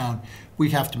the town, we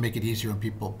have to make it easier on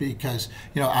people because,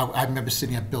 I remember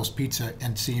sitting at Bill's Pizza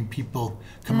and seeing people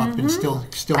come up and still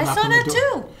I knock saw on the that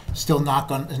door. too. Still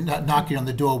knocking on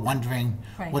the door, wondering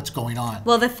Right. what's going on.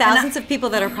 Well, the thousands of people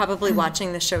that are probably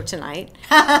watching the show tonight,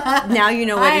 now you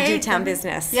know where to do town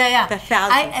business. Yeah. The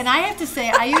thousands. And I have to say,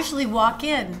 I usually walk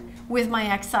in with my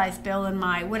excise bill and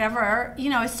my whatever,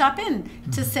 I stop in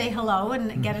to say hello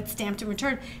and get it stamped and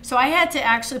returned. So I had to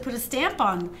actually put a stamp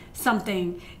on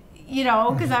something,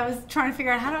 because I was trying to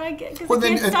figure out how do I get, because I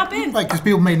can't stop in. Right, because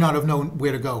people may not have known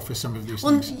where to go for some of these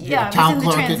things. Yeah, it was in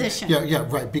the transition. Yeah,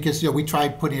 right, because we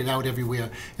tried putting it out everywhere,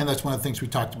 and that's one of the things we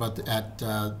talked about at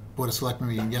Board of Selectmen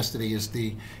meeting yesterday is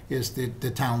the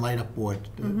town light-up board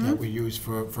that we use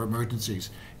for emergencies,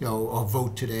 or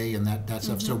vote today and that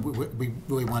stuff. So we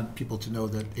really want people to know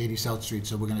that 80 South Street,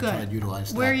 so we're going to try and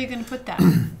utilize that. Where are you going to put that?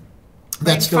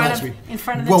 That's still in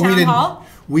front of the town hall?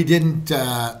 We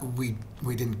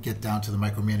didn't get down to the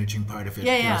micromanaging part of it.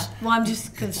 Yeah. Well, I'm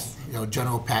just because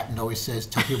General Patton always says,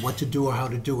 "Tell people what to do or how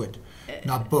to do it,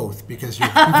 not both," because you're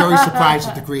very surprised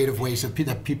at the creative ways that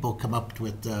people come up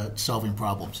with solving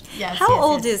problems. Yes. How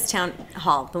old is Town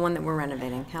Hall, the one that we're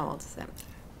renovating? How old is it?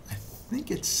 I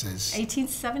think it says.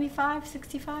 1875,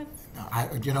 65. It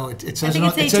says I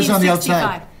think it says on the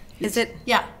outside. Is it?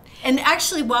 Yeah. And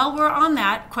actually, while we're on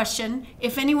that question,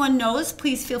 if anyone knows,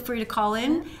 please feel free to call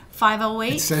in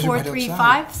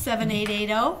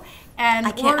 508-435-7880 and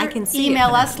I can see it, email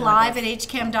but I us don't know live what at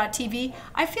hcam.tv.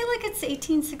 I feel like it's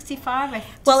 1865.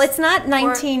 Well, it's not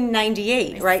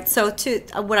 1998, right? So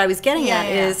what I was getting at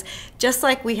is just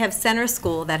like we have Center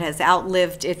School that has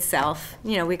outlived itself,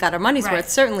 we got our money's worth,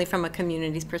 certainly from a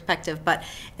community's perspective,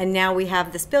 and now we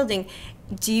have this building.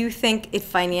 Do you think it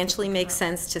financially makes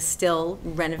sense to still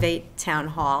renovate Town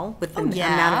Hall with the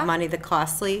amount of money, the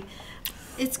costly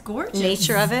It's gorgeous.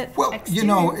 nature of it? Well, that's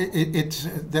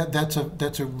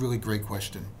a really great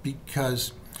question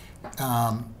because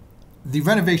the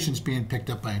renovation's being picked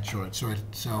up by insurance, so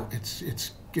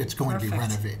it's going to be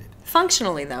renovated.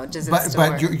 Functionally, though, does it still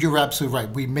But work? you're absolutely right.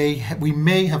 We may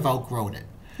have outgrown it,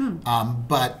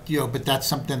 but that's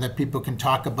something that people can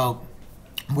talk about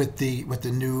with the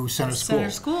new Center School. Center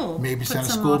School. Maybe Put Center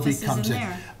some School offices becomes in it.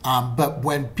 there. But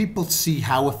when people see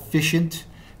how efficient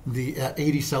the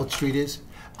 80 South Street is,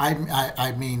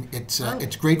 I mean it's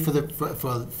great for the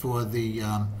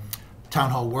town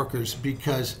hall workers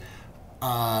because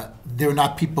they're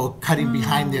not people cutting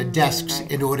behind their desks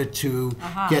in order to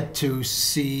get to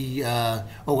see,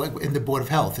 in the Board of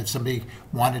Health, if somebody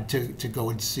wanted to go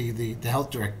and see the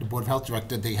Board of Health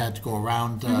director, they had to go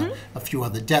around a few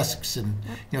other desks. And,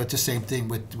 it's the same thing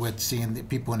with seeing the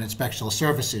people in inspectional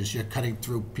services. You're cutting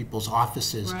through people's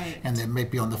offices and they may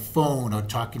be on the phone or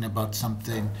talking about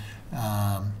something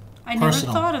I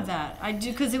personal. never thought of that. I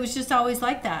do, because it was just always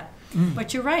like that.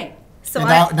 But you're right. So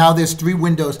now there's 3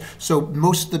 windows, so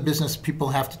most of the business people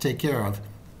have to take care of,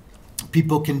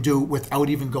 people can do without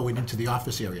even going into the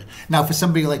office area. Now, for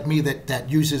somebody like me that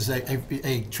uses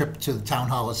a trip to the town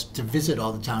hall to visit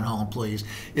all the town hall employees,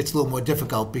 it's a little more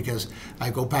difficult because I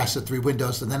go past the 3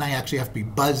 windows and then I actually have to be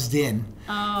buzzed in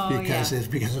because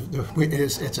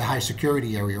it's a high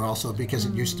security area also because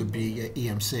it used to be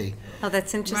EMC. Oh,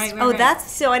 that's interesting. Right. That's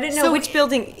so. I didn't know So which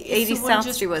building 80 So one South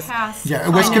just Street was. passed Yeah,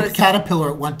 it was I know it's-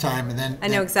 Caterpillar at one time, and then I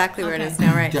know exactly where it Okay. is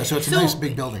now, right? Yeah, so it's a nice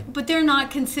big building. But they're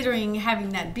not considering having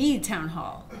that be town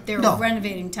hall. They're No.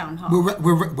 renovating town hall.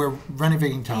 We're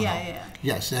renovating town hall. Yeah.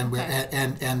 Yes, and Okay.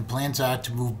 and plans are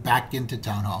to move back into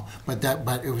town hall. But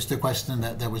it was the question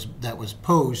that was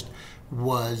posed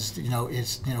was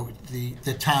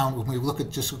the town, when we look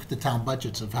at the town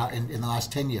budgets of how in the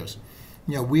last 10 years,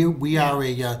 we are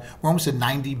we're almost a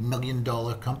 $90 million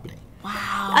company.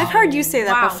 Wow. I've heard you say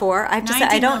that Wow. before. I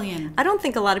 90 million. don't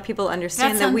think a lot of people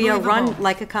understand That's that we are run unbelievable.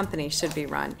 like a company should be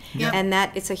run. Yep. And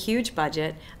that it's a huge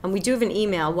budget. And we do have an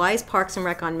email. Why is Parks and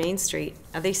Rec on Main Street?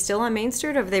 Are they still on Main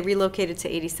Street or have they relocated to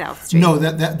 80 South Street? No,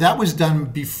 that was done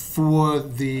before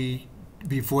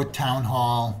town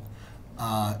hall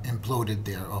imploded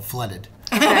there or flooded.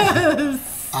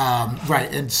 Right,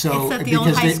 and so It's at the old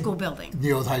because high school building.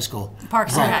 The old high school.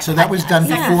 Parks and Right, Rec. so that was done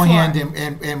Second beforehand,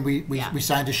 floor. and we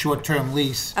signed a short-term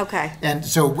lease. Okay. And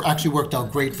so it actually worked out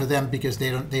great for them because they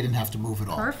didn't have to move at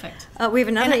all. Perfect. We have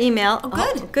another email. Oh,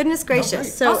 good. Goodness gracious.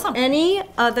 great. So Awesome. any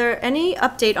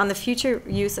update on the future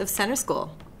use of Center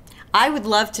School? I would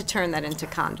love to turn that into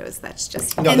condos. That's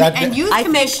just No, And Youth I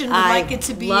think Commission would I like it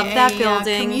to be love a that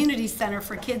building. community center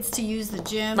for kids to use the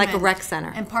gym. Like a rec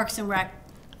center. And Parks and Rec.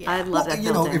 I love that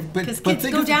You know, building. but 'Cause kids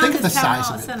think go of down think to of the the town size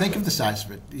hall of it. center. Think of the size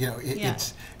of it. You know, Yeah.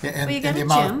 it's Well, you and got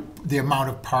the a amount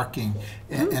of parking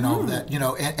and all Mm-hmm. that. You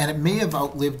know, and it may have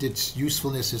outlived its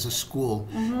usefulness as a school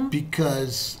Mm-hmm.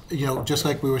 because just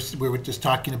like we were just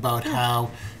talking about how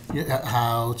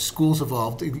schools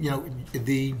evolved. You know,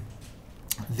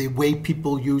 the way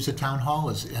people use a town hall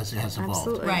has evolved.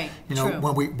 Absolutely. Right. You know, True.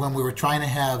 when we were trying to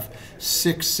have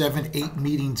 6, 7, 8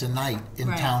 meetings a night in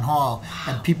Right. town hall,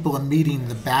 and people are meeting in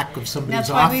the back of somebody's That's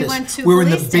why we office. went to We're in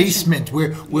the police station. basement.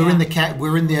 We're in Yeah.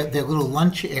 we're in their little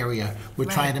lunch area. We're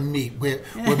Right. trying to meet. We're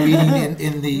meeting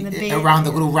in the around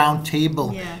the little round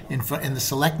table Yeah. in the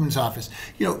selectman's office.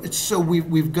 You know, so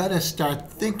we've got to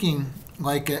start thinking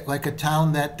like a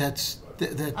town that's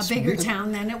A bigger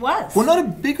town than it was. well, not a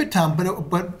bigger town, but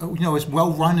as well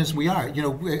run as we are. You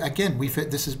know, again, we've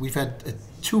had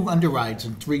 2 underrides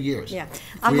in 3 years. Yeah.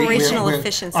 Operational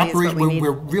efficiency is what we need.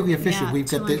 We're really efficient. Yeah, We've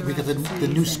got 2 the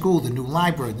new school, the new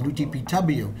library, the new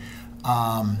DPW.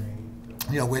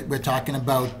 We're talking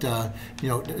about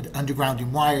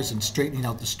undergrounding wires and straightening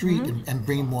out the street and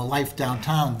bringing more life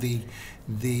downtown.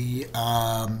 The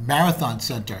marathon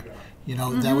center.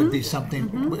 That would be something,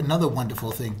 another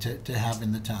wonderful thing to have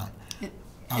in the town.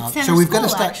 Center so we've got to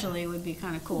School start. actually would be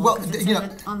kind of cool. Well, 'cause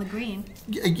it's on the green.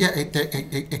 Yeah,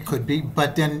 it could be,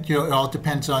 but then it all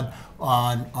depends on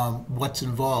what's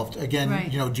involved. Again, Right.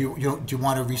 do you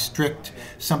want to restrict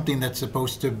something that's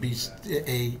supposed to be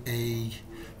a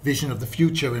vision of the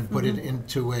future and put it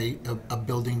into a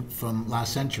building from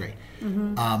last century?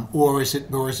 Or is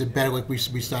it better, like we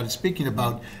started speaking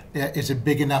about? Is it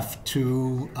big enough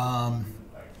to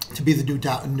be the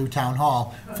new town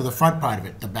hall for the front part of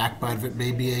it? The back part of it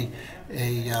may be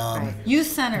a Youth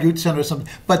center. or something.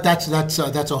 But that's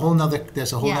a whole nother.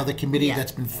 There's a whole Yeah, other committee yeah.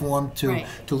 that's been formed to Right.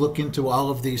 look into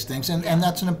all of these things, and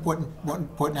that's an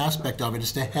important aspect of it,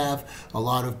 is to have a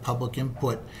lot of public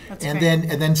input, That's and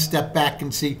great. then step back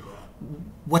and see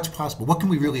what's possible. What can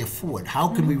we really afford? How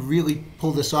can we really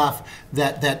pull this off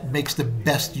that makes the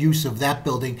best use of that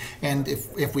building? And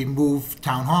if we move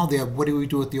town hall there, what do we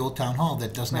do with the old town hall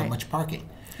that doesn't have Right. much parking?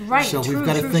 Right, So true, we've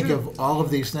got to true, think true. of all of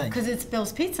these things. Because it's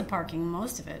Bill's Pizza parking,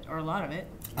 most of it, or a lot of it.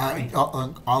 Right.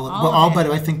 All of it.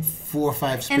 but I think 4 or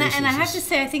 5 And spaces. I have is- to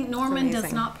say, I think Norman does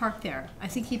amazing. not park there. I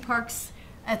think he parks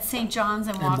at St. John's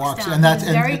and And walks walks, down. and that's-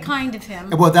 He's very and- kind of him.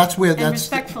 Well, that's where and that's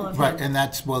respectful of right, him. and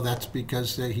that's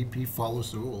because he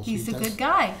follows the rules. He's He a does. good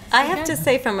guy. I have to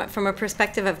say, from a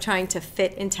perspective of trying to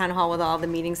fit in town hall with all the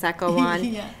meetings that go on,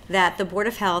 Yeah. that the Board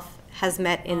of Health has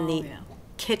met in the yeah.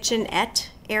 kitchenette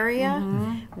area,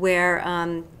 where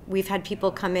we've had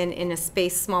people come in a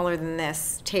space smaller than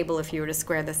this table, if you were to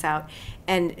square this out,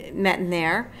 and met in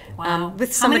there Wow.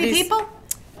 with How many somebody's. people?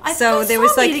 I So thought I there saw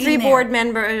was a like meeting 3 in there. board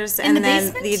members, In and the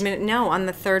then basement? no, on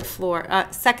the 3rd floor,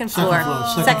 second floor,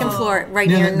 second second floor. floor, right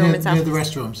near Norman's near office. the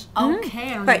restrooms.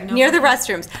 Okay. I don't Right, even know near if the I-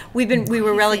 restrooms. We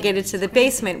were relegated to the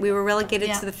basement. We were relegated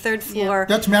Yeah. to the 3rd Yeah. floor.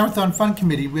 That's Marathon Fun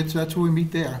Committee. That's where we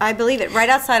meet there. I believe it, right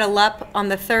outside of LUP on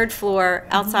the 3rd floor,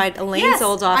 outside Elaine's Yes,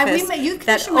 old we office. met- youth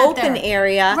That commission met open there.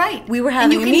 area. Right. We were And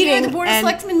having you a can meeting. hear the Board of and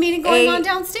Selectmen meeting going a- on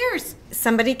downstairs.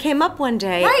 Somebody came up one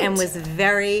day Right. and was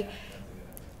very,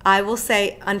 I will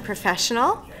say,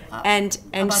 unprofessional. And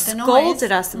about the scolded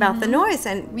noise. us about the noise,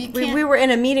 and We we can't- were in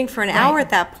a meeting for an hour at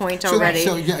that point already.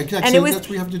 So yeah, exactly. And So it was, that's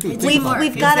what we have to do. Think we've about it.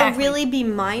 we've got to Exactly. really be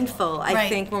mindful, I Right.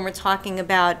 think, when we're talking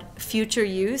about future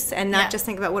use, and not Yeah. just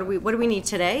think about what do we need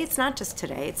today. It's not just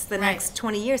today; it's the Right. next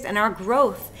 20 years, and our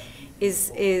growth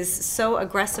is so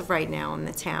aggressive right now in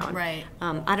the town. Right.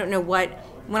 I don't know what.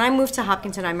 When I moved to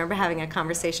Hopkinton, I remember having a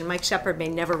conversation. Mike Shepard may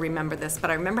never remember this, but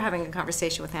I remember having a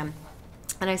conversation with him,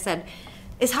 and I said,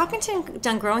 "Is Hopkinton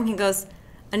done growing?" He goes,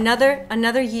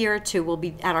 Another year or 2 will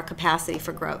be at our capacity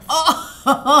for growth.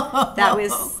 That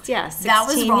was, 16 That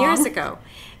was wrong. years ago.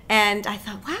 And I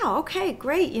thought, wow, okay,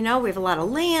 great. We have a lot of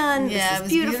land. Yeah, this it is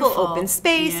was beautiful, beautiful. open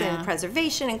space Yeah. and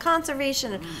preservation and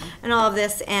conservation and all of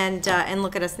this. And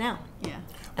look at us now. Yeah.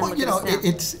 And Well, look at us now.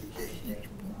 it's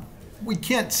we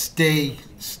can't stay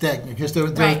stagnant because there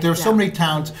Right. are so many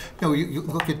towns. You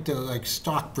look at like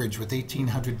Stockbridge with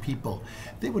 1,800 people.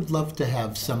 They would love to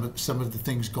have some of the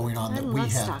things going on that we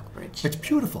love have. Stockbridge. It's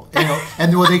beautiful, and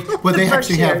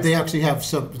they actually have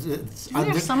some there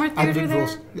a summer theater there?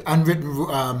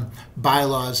 unwritten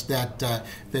bylaws that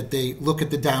they look at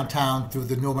the downtown through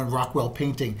the Norman Rockwell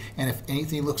painting, and if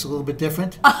anything looks a little bit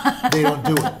different, they don't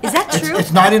do it. Is that true?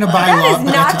 It's not in a bylaw. That is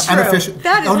but not it's true. unofficial.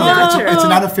 That is no, not true. It's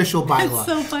an unofficial bylaw.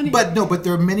 so funny. But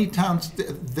there are many towns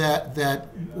that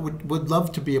would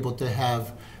love to be able to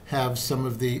have have some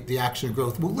of the action and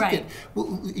growth. We'll look Right.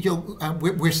 at,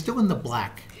 we're still in the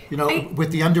black.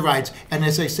 With the underrides, and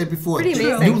as I said before, Pretty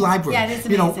amazing. new library. Yeah, it is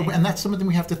amazing. And that's something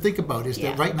we have to think about. Is Yeah.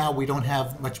 that right now we don't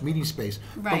have much meeting space,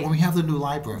 but Right. when we have the new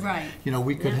library, Right.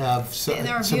 We could have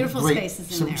There are some beautiful great,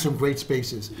 spaces in there. some great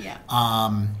spaces. Yeah.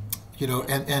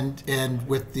 And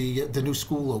with the new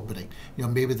school opening,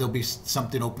 maybe there'll be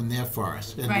something open there for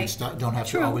us, and we Right. don't have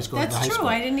True. to always go to the high That's school. true.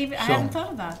 I hadn't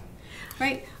thought of that.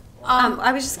 Right.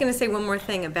 I was just going to say one more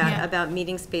thing Yeah. about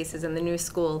meeting spaces in the new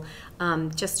school.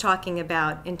 Just talking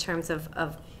about in terms of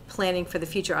planning for the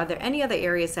future. Are there any other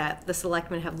areas that the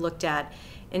selectmen have looked at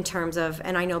in terms of?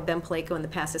 And I know Ben Paleko in the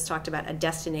past has talked about a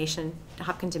destination,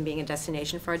 Hopkinton being a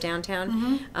destination for our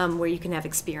downtown, where you can have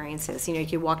experiences. You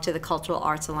could walk to the Cultural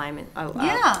Arts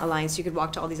Alliance. You could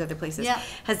walk to all these other places. Yeah.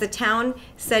 Has the town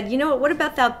said, what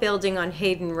about that building on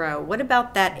Hayden Row? What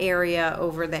about that area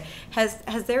over there? Has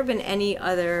there been any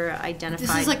other identified?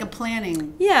 This is like a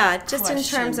planning. Yeah, just in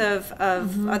terms question.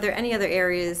 of are there any other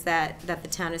areas that the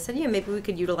town has said, maybe we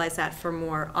could utilize that for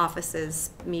more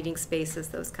offices, meeting spaces,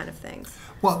 those kind of things?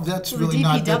 Well, that's Well, the really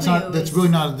not, that's DPW really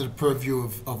not under the purview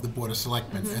of the Board of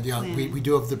Selectmen. And, Planning. we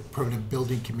do have the Permanent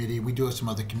Building Committee, we do have some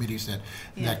other committees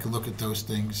that can look at those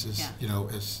things as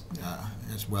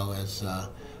well as,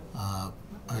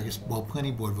 I guess,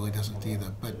 Planning Board really doesn't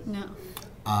either, but. No.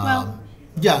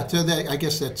 Yeah, so I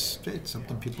guess it's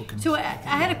something people can. So I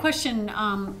had a question.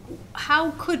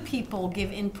 How could people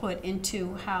give input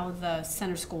into how the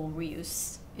center school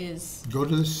reuse is? Go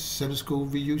to the Center School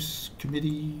Reuse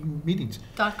Committee meetings.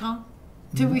 .com?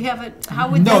 Do we have it? How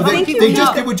would No, how would people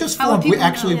know? they were just How would formed. We people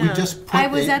actually, know? we just put. I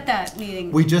was at that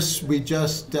meeting. We just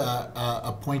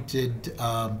appointed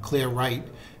Claire Wright,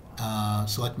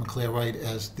 Selectman Claire Wright,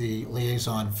 as the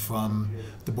liaison from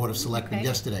the Board of Selectmen Okay.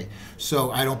 yesterday.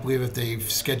 So I don't believe that they've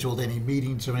scheduled any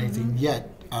meetings or anything yet.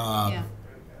 Yeah.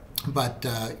 But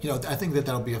I think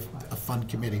that'll be a fun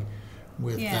committee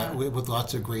with Yeah. with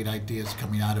lots of great ideas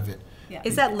coming out of it. Yeah.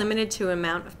 Is that limited to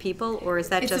amount of people, or is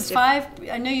that It's just a 5.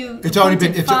 I know you. It's already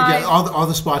been. appointed It's, 5, all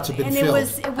the spots have been and filled.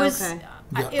 it was. Okay.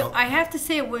 I have to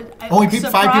say it would. Only It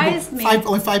people, 5 surprised people. me.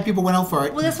 Only 5 people went out for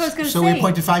it. Well, that's what I was going to say. So we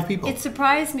appointed 5 people. It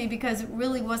surprised me because it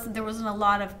really wasn't. There wasn't a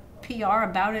lot of PR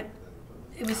about it.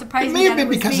 It was surprising. It may have that been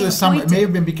was because of being the summer. It appointed. may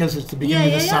have been because it's the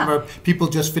beginning of the yeah. summer. People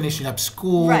just finishing up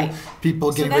school. Right.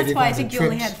 People So getting ready that's to go why on I think you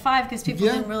trips. only had 5 because people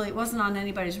Yeah. didn't really. It wasn't on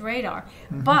anybody's radar.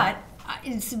 But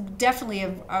it's definitely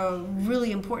a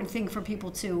really important thing for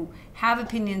people to have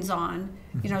opinions on.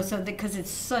 So because it's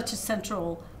such a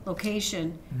central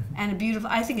location and a beautiful.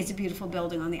 I think it's a beautiful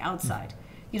building on the outside.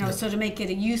 So to make it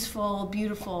a useful,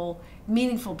 beautiful,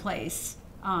 meaningful place.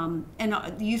 And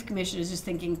the youth commission is just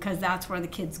thinking because that's where the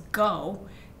kids go.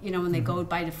 When they go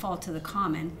by default to the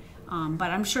common.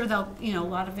 But I'm sure they'll, a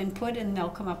lot of input and they'll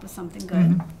come up with something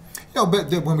good.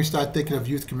 But when we start thinking of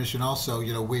youth commission, also,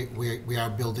 we are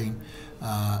building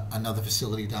another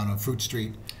facility down on Fruit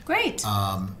Street. Great.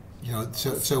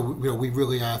 So we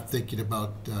really are thinking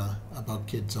about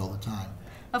kids all the time.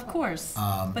 Of course.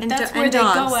 And But that's where and they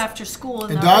dogs. go after school.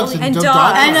 And dogs And dog dogs.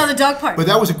 park. I know the dog park. But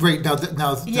that was a great. Now,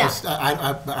 Yeah.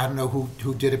 I don't know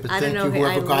who did it, but I don't thank know you who-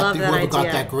 I whoever got love that whoever got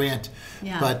idea. that grant.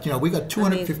 Yeah. But we got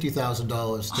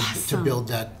 $250,000 to Awesome. build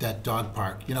that dog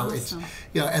park. It's Awesome.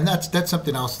 and that's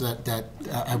something else that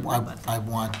I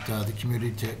want the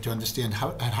community to understand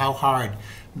how hard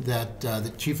that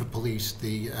the chief of police,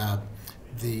 the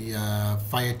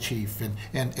fire chief,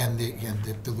 and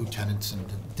the lieutenants and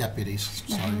the deputies.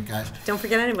 Sorry, guys. Don't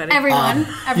forget anybody. Everyone.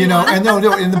 And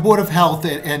and the Board of Health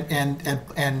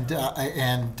and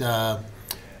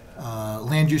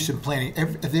land use and planning,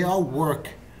 they all work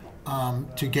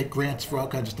to get grants for all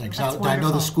kinds of things. That's Now, I know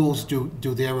the wonderful. schools do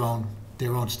their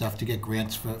own stuff to get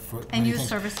grants for And many youth things.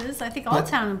 services. I think all But-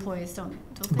 town employees don't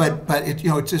they? But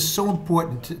it's just so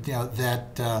important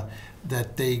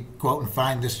that they go out and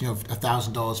find this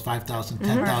 $1,000, $5,000,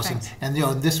 $10,000, Perfect. and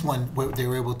in this one they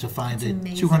were able to find That's a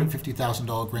amazing.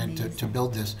 $250,000 grant to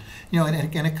build this. And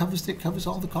it covers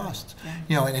all the costs.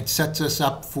 And it sets us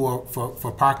up for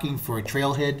parking, for a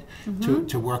trailhead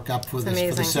to work up for the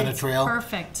amazing. center trail.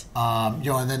 Perfect.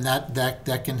 And then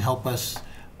that can help us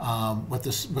with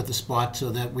the spot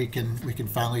so that we can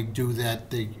finally do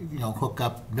that. Hook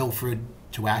up Milford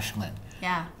to Ashland.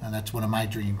 Yeah. And that's one of my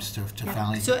dreams to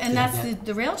finally. So, and do that's that.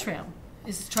 the rail trail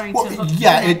is trying Well, to hook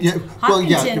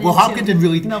Hopkinton into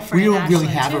really. Milford We and don't really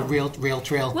Ashland, have too. a rail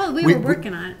trail. Well, we were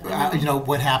working on it.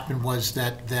 What happened was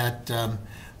that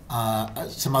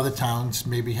Some other towns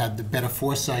maybe had the better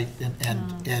foresight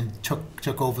and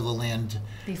took over the land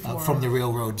from the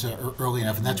railroads early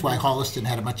enough, and that's why Holliston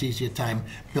had a much easier time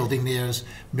building theirs.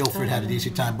 Milford had an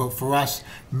easier time, but for us,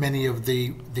 many of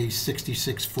the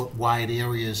 66-foot wide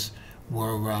areas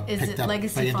were picked up by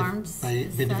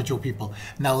individual people.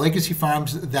 Now, Legacy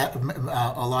Farms, that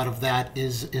a lot of that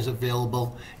is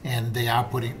available, and they are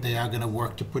going to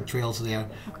work to put trails there.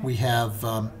 Okay. We have.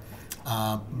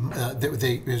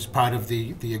 As part of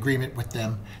the agreement with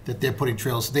them that they're putting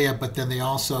trails there, but then they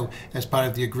also, as part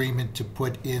of the agreement to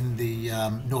put in the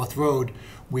North Road,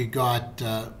 we got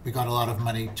a lot of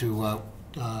money to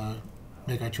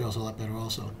make our trails a lot better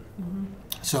also. Mm-hmm.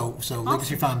 So awesome.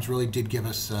 Legacy Farms really did give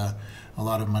us a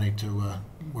lot of money to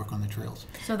work on the trails.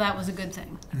 So that was a good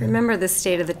thing. I remember the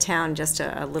state of the town just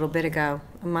a little bit ago,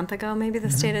 a month ago maybe the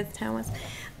state of the town was.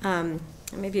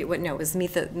 Maybe it would, no, it was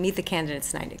Meet the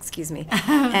Candidates Night, excuse me.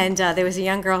 And there was a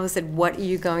young girl who said, what are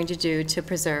you going to do to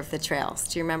preserve the trails?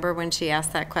 Do you remember when she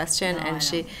asked that question? No, and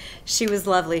she was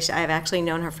lovely. I've actually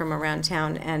known her from around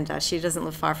town, and she doesn't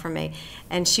live far from me.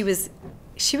 And she was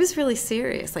really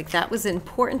serious. Like, that was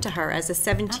important to her as a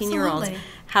 17-year-old. Absolutely.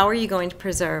 How are you going to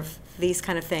preserve these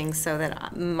kind of things so that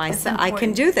I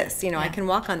can do this? I can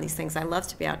walk on these things. I love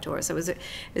to be outdoors. So it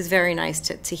was very nice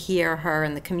to hear her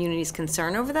and the community's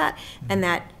concern over that, and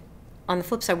that on the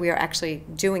flip side, we are actually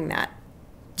doing that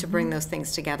to bring those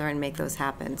things together and make those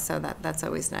happen. So that's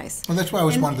always nice. Well, that's why I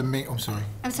was one of the main. I'm sorry.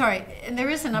 I'm sorry. And there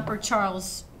is an Upper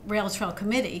Charles Rail Trail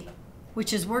Committee,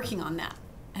 which is working on that.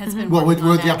 Has been well, we're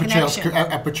the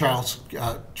Upper Charles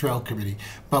Trail Committee.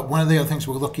 But one of the other things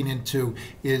we're looking into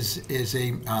is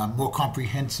a more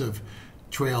comprehensive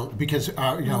trail, because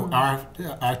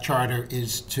our charter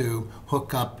is to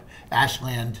hook up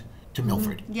Ashland to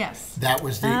Milford. Yes. That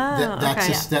was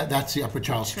that's the Upper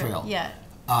Charles Trail. Yeah.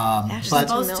 Ashland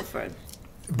to Milford.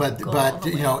 But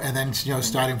and then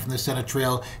starting from the Center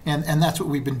Trail, and that's what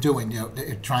we've been doing.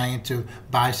 Trying to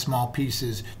buy small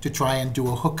pieces to try and do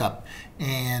a hookup.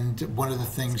 And one of the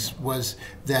things was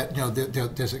that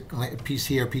there's a piece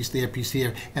here, piece there, piece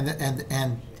here,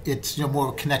 and it's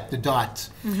more connect the dots.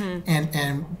 Mm-hmm.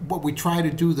 And what we try to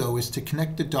do though is to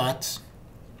connect the dots,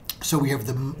 so we have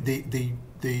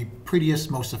the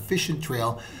prettiest, most efficient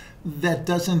trail that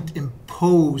doesn't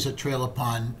impose a trail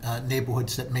upon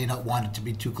neighborhoods that may not want it to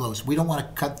be too close. We don't want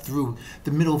to cut through the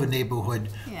middle of a neighborhood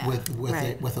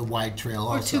with a wide trail.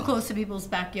 Or also too close to people's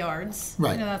backyards.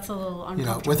 Right. That's a little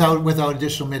uncomfortable. Without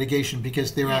additional mitigation,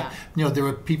 because there are there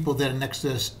are people that are next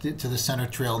to the Center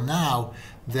Trail now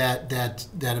that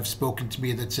have spoken to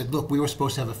me that said, look, we were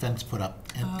supposed to have a fence put up,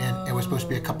 and it was supposed to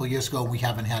be a couple of years ago, and we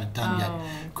haven't had it done yet.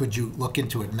 Could you look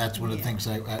into it? And that's one of the things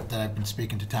that I've been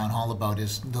speaking to Town Hall about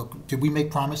is, look, did we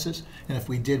make promises? And if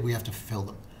we did, we have to fulfill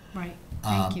them. Right.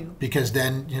 Thank you. Because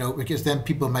then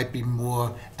people might be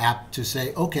more apt to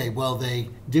say, okay, well, they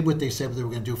did what they said they were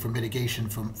going to do for mitigation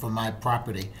from my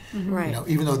property. Mm-hmm. Right.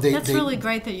 Even though that's really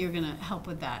great that you're going to help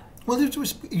with that. Well,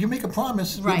 you make a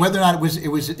promise, right. Whether or not it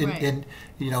was in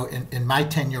my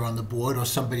tenure on the board or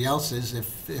somebody else's.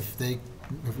 If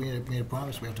we made a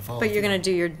promise, we have to follow. But you're going to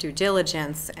do your due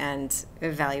diligence and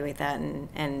evaluate that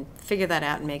and figure that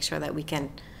out and make sure that we can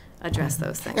address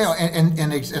those things.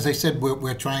 And as I said,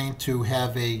 we're trying to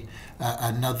have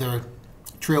another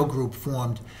trail group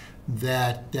formed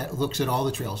that looks at all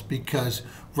the trails, because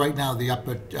right now the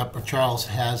Upper Charles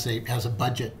has a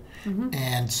budget. Mm-hmm.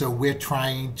 And so we're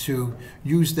trying to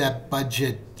use that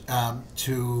budget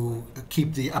to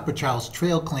keep the Upper Charles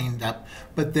Trail cleaned up.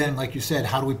 But then, like you said,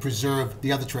 how do we preserve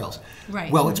the other trails?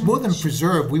 Right. Well, it's more than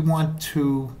preserve. We want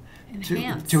to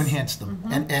enhance them,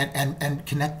 mm-hmm. and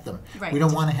connect them. Right. We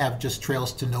don't want to have just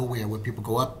trails to nowhere where people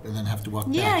go up and then have to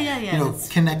walk down. Yeah.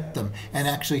 Connect them and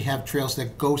actually have trails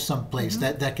that go someplace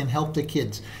mm-hmm. that can help the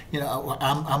kids.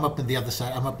 I'm up on the other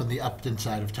side. I'm up on the Upton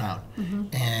side of town, mm-hmm.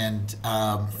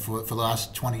 and for the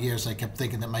last 20 years, I kept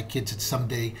thinking that my kids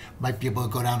someday might be able to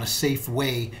go down a safe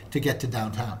way to get to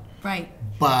downtown. Right.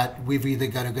 But we've either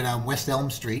got to go down West Elm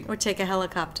Street. Or take a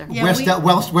helicopter. Yeah,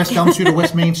 West Elm Street or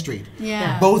West Main Street.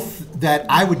 Yeah. Both that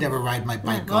I would never ride my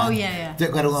bike on. Oh, yeah.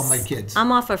 Let alone my kids.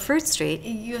 I'm off of Fruit Street.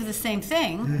 You have the same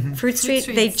thing. Mm-hmm. Fruit Street,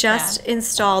 they just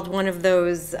installed one of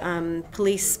those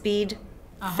police speed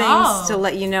things to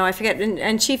let you know. I forget.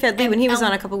 And Chief Ed Lee, when he was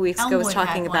on a couple weeks ago, was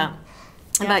talking about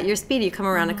your speed. You come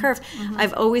around mm-hmm. a curve.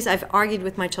 Mm-hmm. I've argued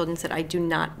with my children, said I do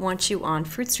not want you on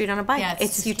Fruit Street on a bike. Yeah,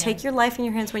 it's you take your life in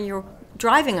your hands when you're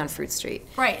driving on Fruit Street.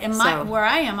 Right, and where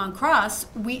I am on Cross,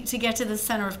 to get to the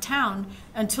center of town,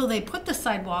 until they put the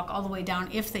sidewalk all the way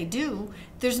down, if they do,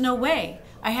 there's no way.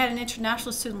 I had an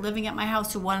international student living at my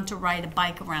house who wanted to ride a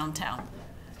bike around town.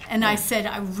 And I said,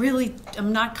 I really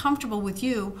am not comfortable with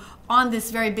you on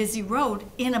this very busy road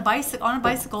on a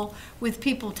bicycle with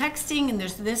people texting, and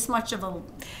there's this much of a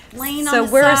lane on the side.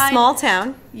 So we're a small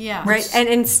town. Yeah. Right,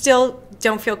 and still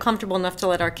don't feel comfortable enough to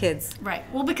let our kids Right.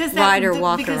 Well, because ride or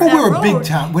walk because around. that Well, we're a big road,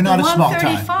 town. We're the not a small town.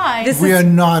 135 We are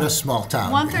not a small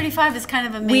town. 135 is kind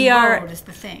of a main We are- road, is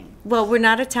the thing. Well, we're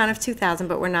not a town of 2,000,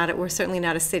 but we're certainly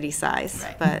not a city size.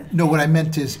 Right. But No, what I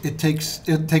meant is it takes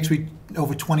me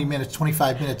over 20 minutes,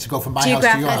 25 minutes to go from my house to your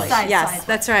geographically, house. Side, yes, side.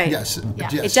 that's right. Yes, Yeah.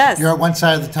 yes. It does. You're at one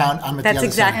side of the town, I'm at That's the other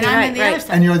exactly And I'm right, in the other right.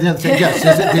 side. And you're on the other side, yes.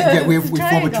 Yeah, we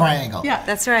form a triangle. Yeah.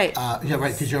 That's right. Yeah,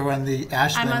 right, because you're on the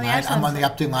Ashland I'm on the line, Ashland I'm on the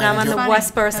side. Upton line. And I'm and on the you're-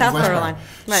 Westboro, Southboro line.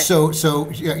 Right. So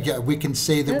yeah, we can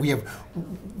say that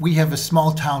we have a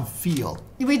small town feel.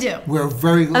 We do. We're a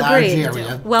very large Agreed.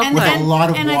 area Well with put. a lot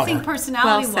of and water. I think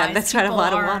personality-wise, Well said. That's right, a people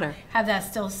lot of water. have that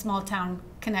still small town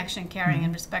connection, caring,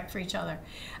 and respect for each other.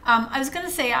 I was going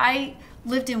to say I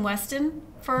lived in Weston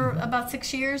for about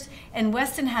 6 years, and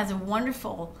Weston has a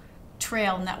wonderful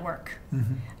trail network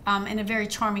and a very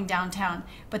charming downtown.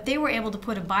 But they were able to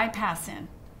put a bypass in,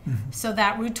 so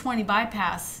that Route 20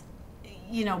 bypass,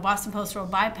 Boston Post Road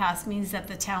bypass, means that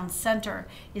the town center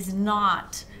is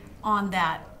not on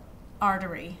that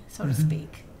artery, so to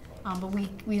speak. But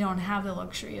we don't have the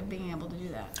luxury of being able to do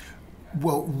that.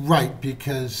 Well, right,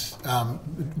 because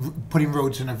putting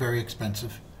roads in are very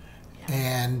expensive.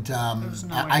 And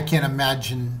I can't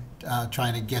imagine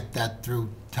trying to get that through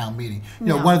town meeting.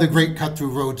 One of the great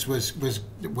cut-through roads was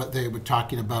what they were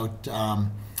talking about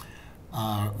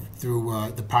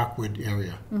through the Parkwood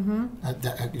area.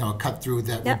 A cut-through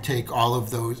that would take all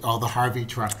the Harvey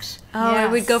trucks. Oh, it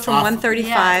would go from Off-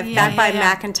 135 back by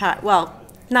yeah. McIntyre. Well,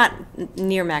 not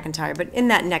near McIntyre, but in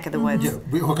that neck of the woods. Yeah,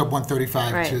 we hook up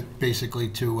 135 Right. to basically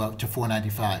to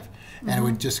 495, and it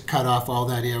would just cut off all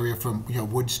that area from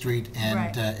Wood Street and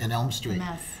Right. and Elm Street.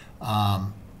 Mess.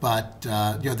 But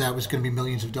that was going to be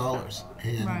millions of dollars,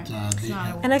 and Right. It's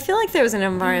not a- And I feel like there was an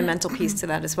environmental piece to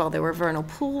that as well. There were vernal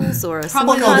pools or some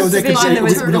Probably Well, no, they could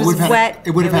conservation. say There was wet.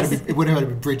 It would have there had was- to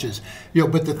be bridges.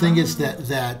 But the thing is that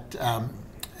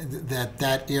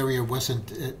area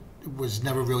was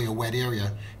never really a wet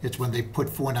area. It's when they put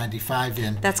 495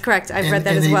 in. That's correct. I've And- read that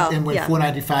and as they- well. And when Yeah.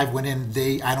 495 went in,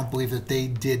 I don't believe that they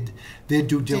did their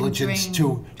due diligence drain.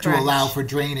 to Correct. allow for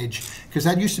drainage, because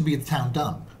that used to be the town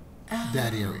dump,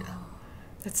 that area.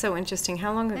 That's so interesting.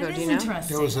 How long ago That do is you know?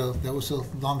 interesting. That was a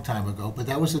long time ago, but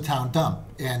that was the town dump,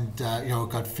 and it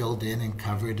got filled in and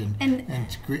covered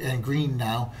and green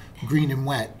now, green and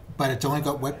wet, but it's only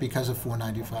got wet because of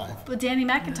 495. But Danny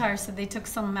McIntyre said they took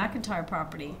some McIntyre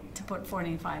property to put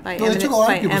 495. By No, they took a lot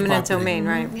of people's eminent property. domain,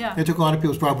 right? Yeah. It took a lot of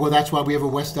people's property. Well, that's why we have a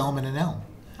West Elm and an Elm.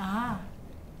 Ah.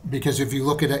 Because if you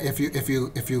look at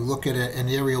an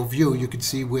aerial view, you could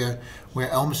see where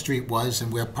Elm Street was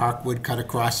and where Parkwood cut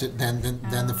across it. Then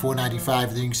the 495.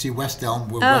 And then you can see West Elm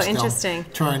where Oh, West interesting. Elm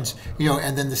turns.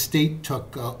 And then the state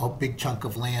took a big chunk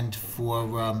of land for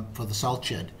the salt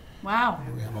shed. Wow.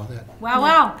 We have all that.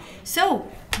 Wow. So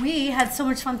we had so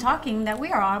much fun talking that we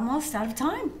are almost out of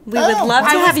time. We would love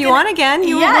to I was have you gonna- on again.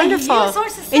 You Yeah, were you wonderful. have so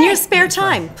much to In your say. spare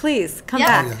time, please come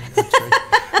Yeah. Oh, back. yeah, that's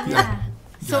right. Yeah.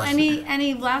 So Yes.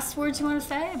 any last words you want to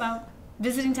say about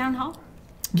visiting town hall?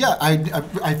 Yeah, I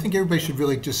think everybody should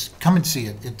really just come and see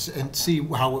it. And see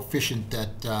how efficient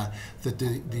that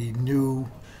the new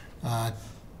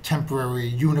temporary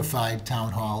unified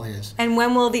town hall is. And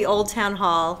when will the old town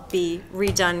hall be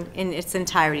redone in its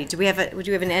entirety? Do you have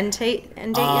an end date yet?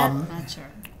 Not sure.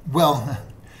 Well,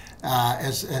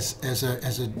 as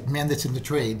a man that's in the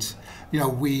trades,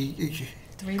 we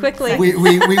Quickly. we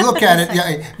look at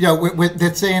it.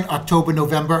 They're saying October,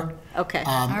 November. Okay.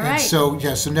 All right.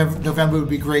 And so November would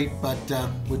be great, but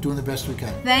we're doing the best we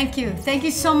can. Thank you. Thank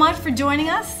you so much for joining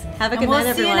us. Have a And good we'll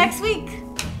night, see you everyone. next week.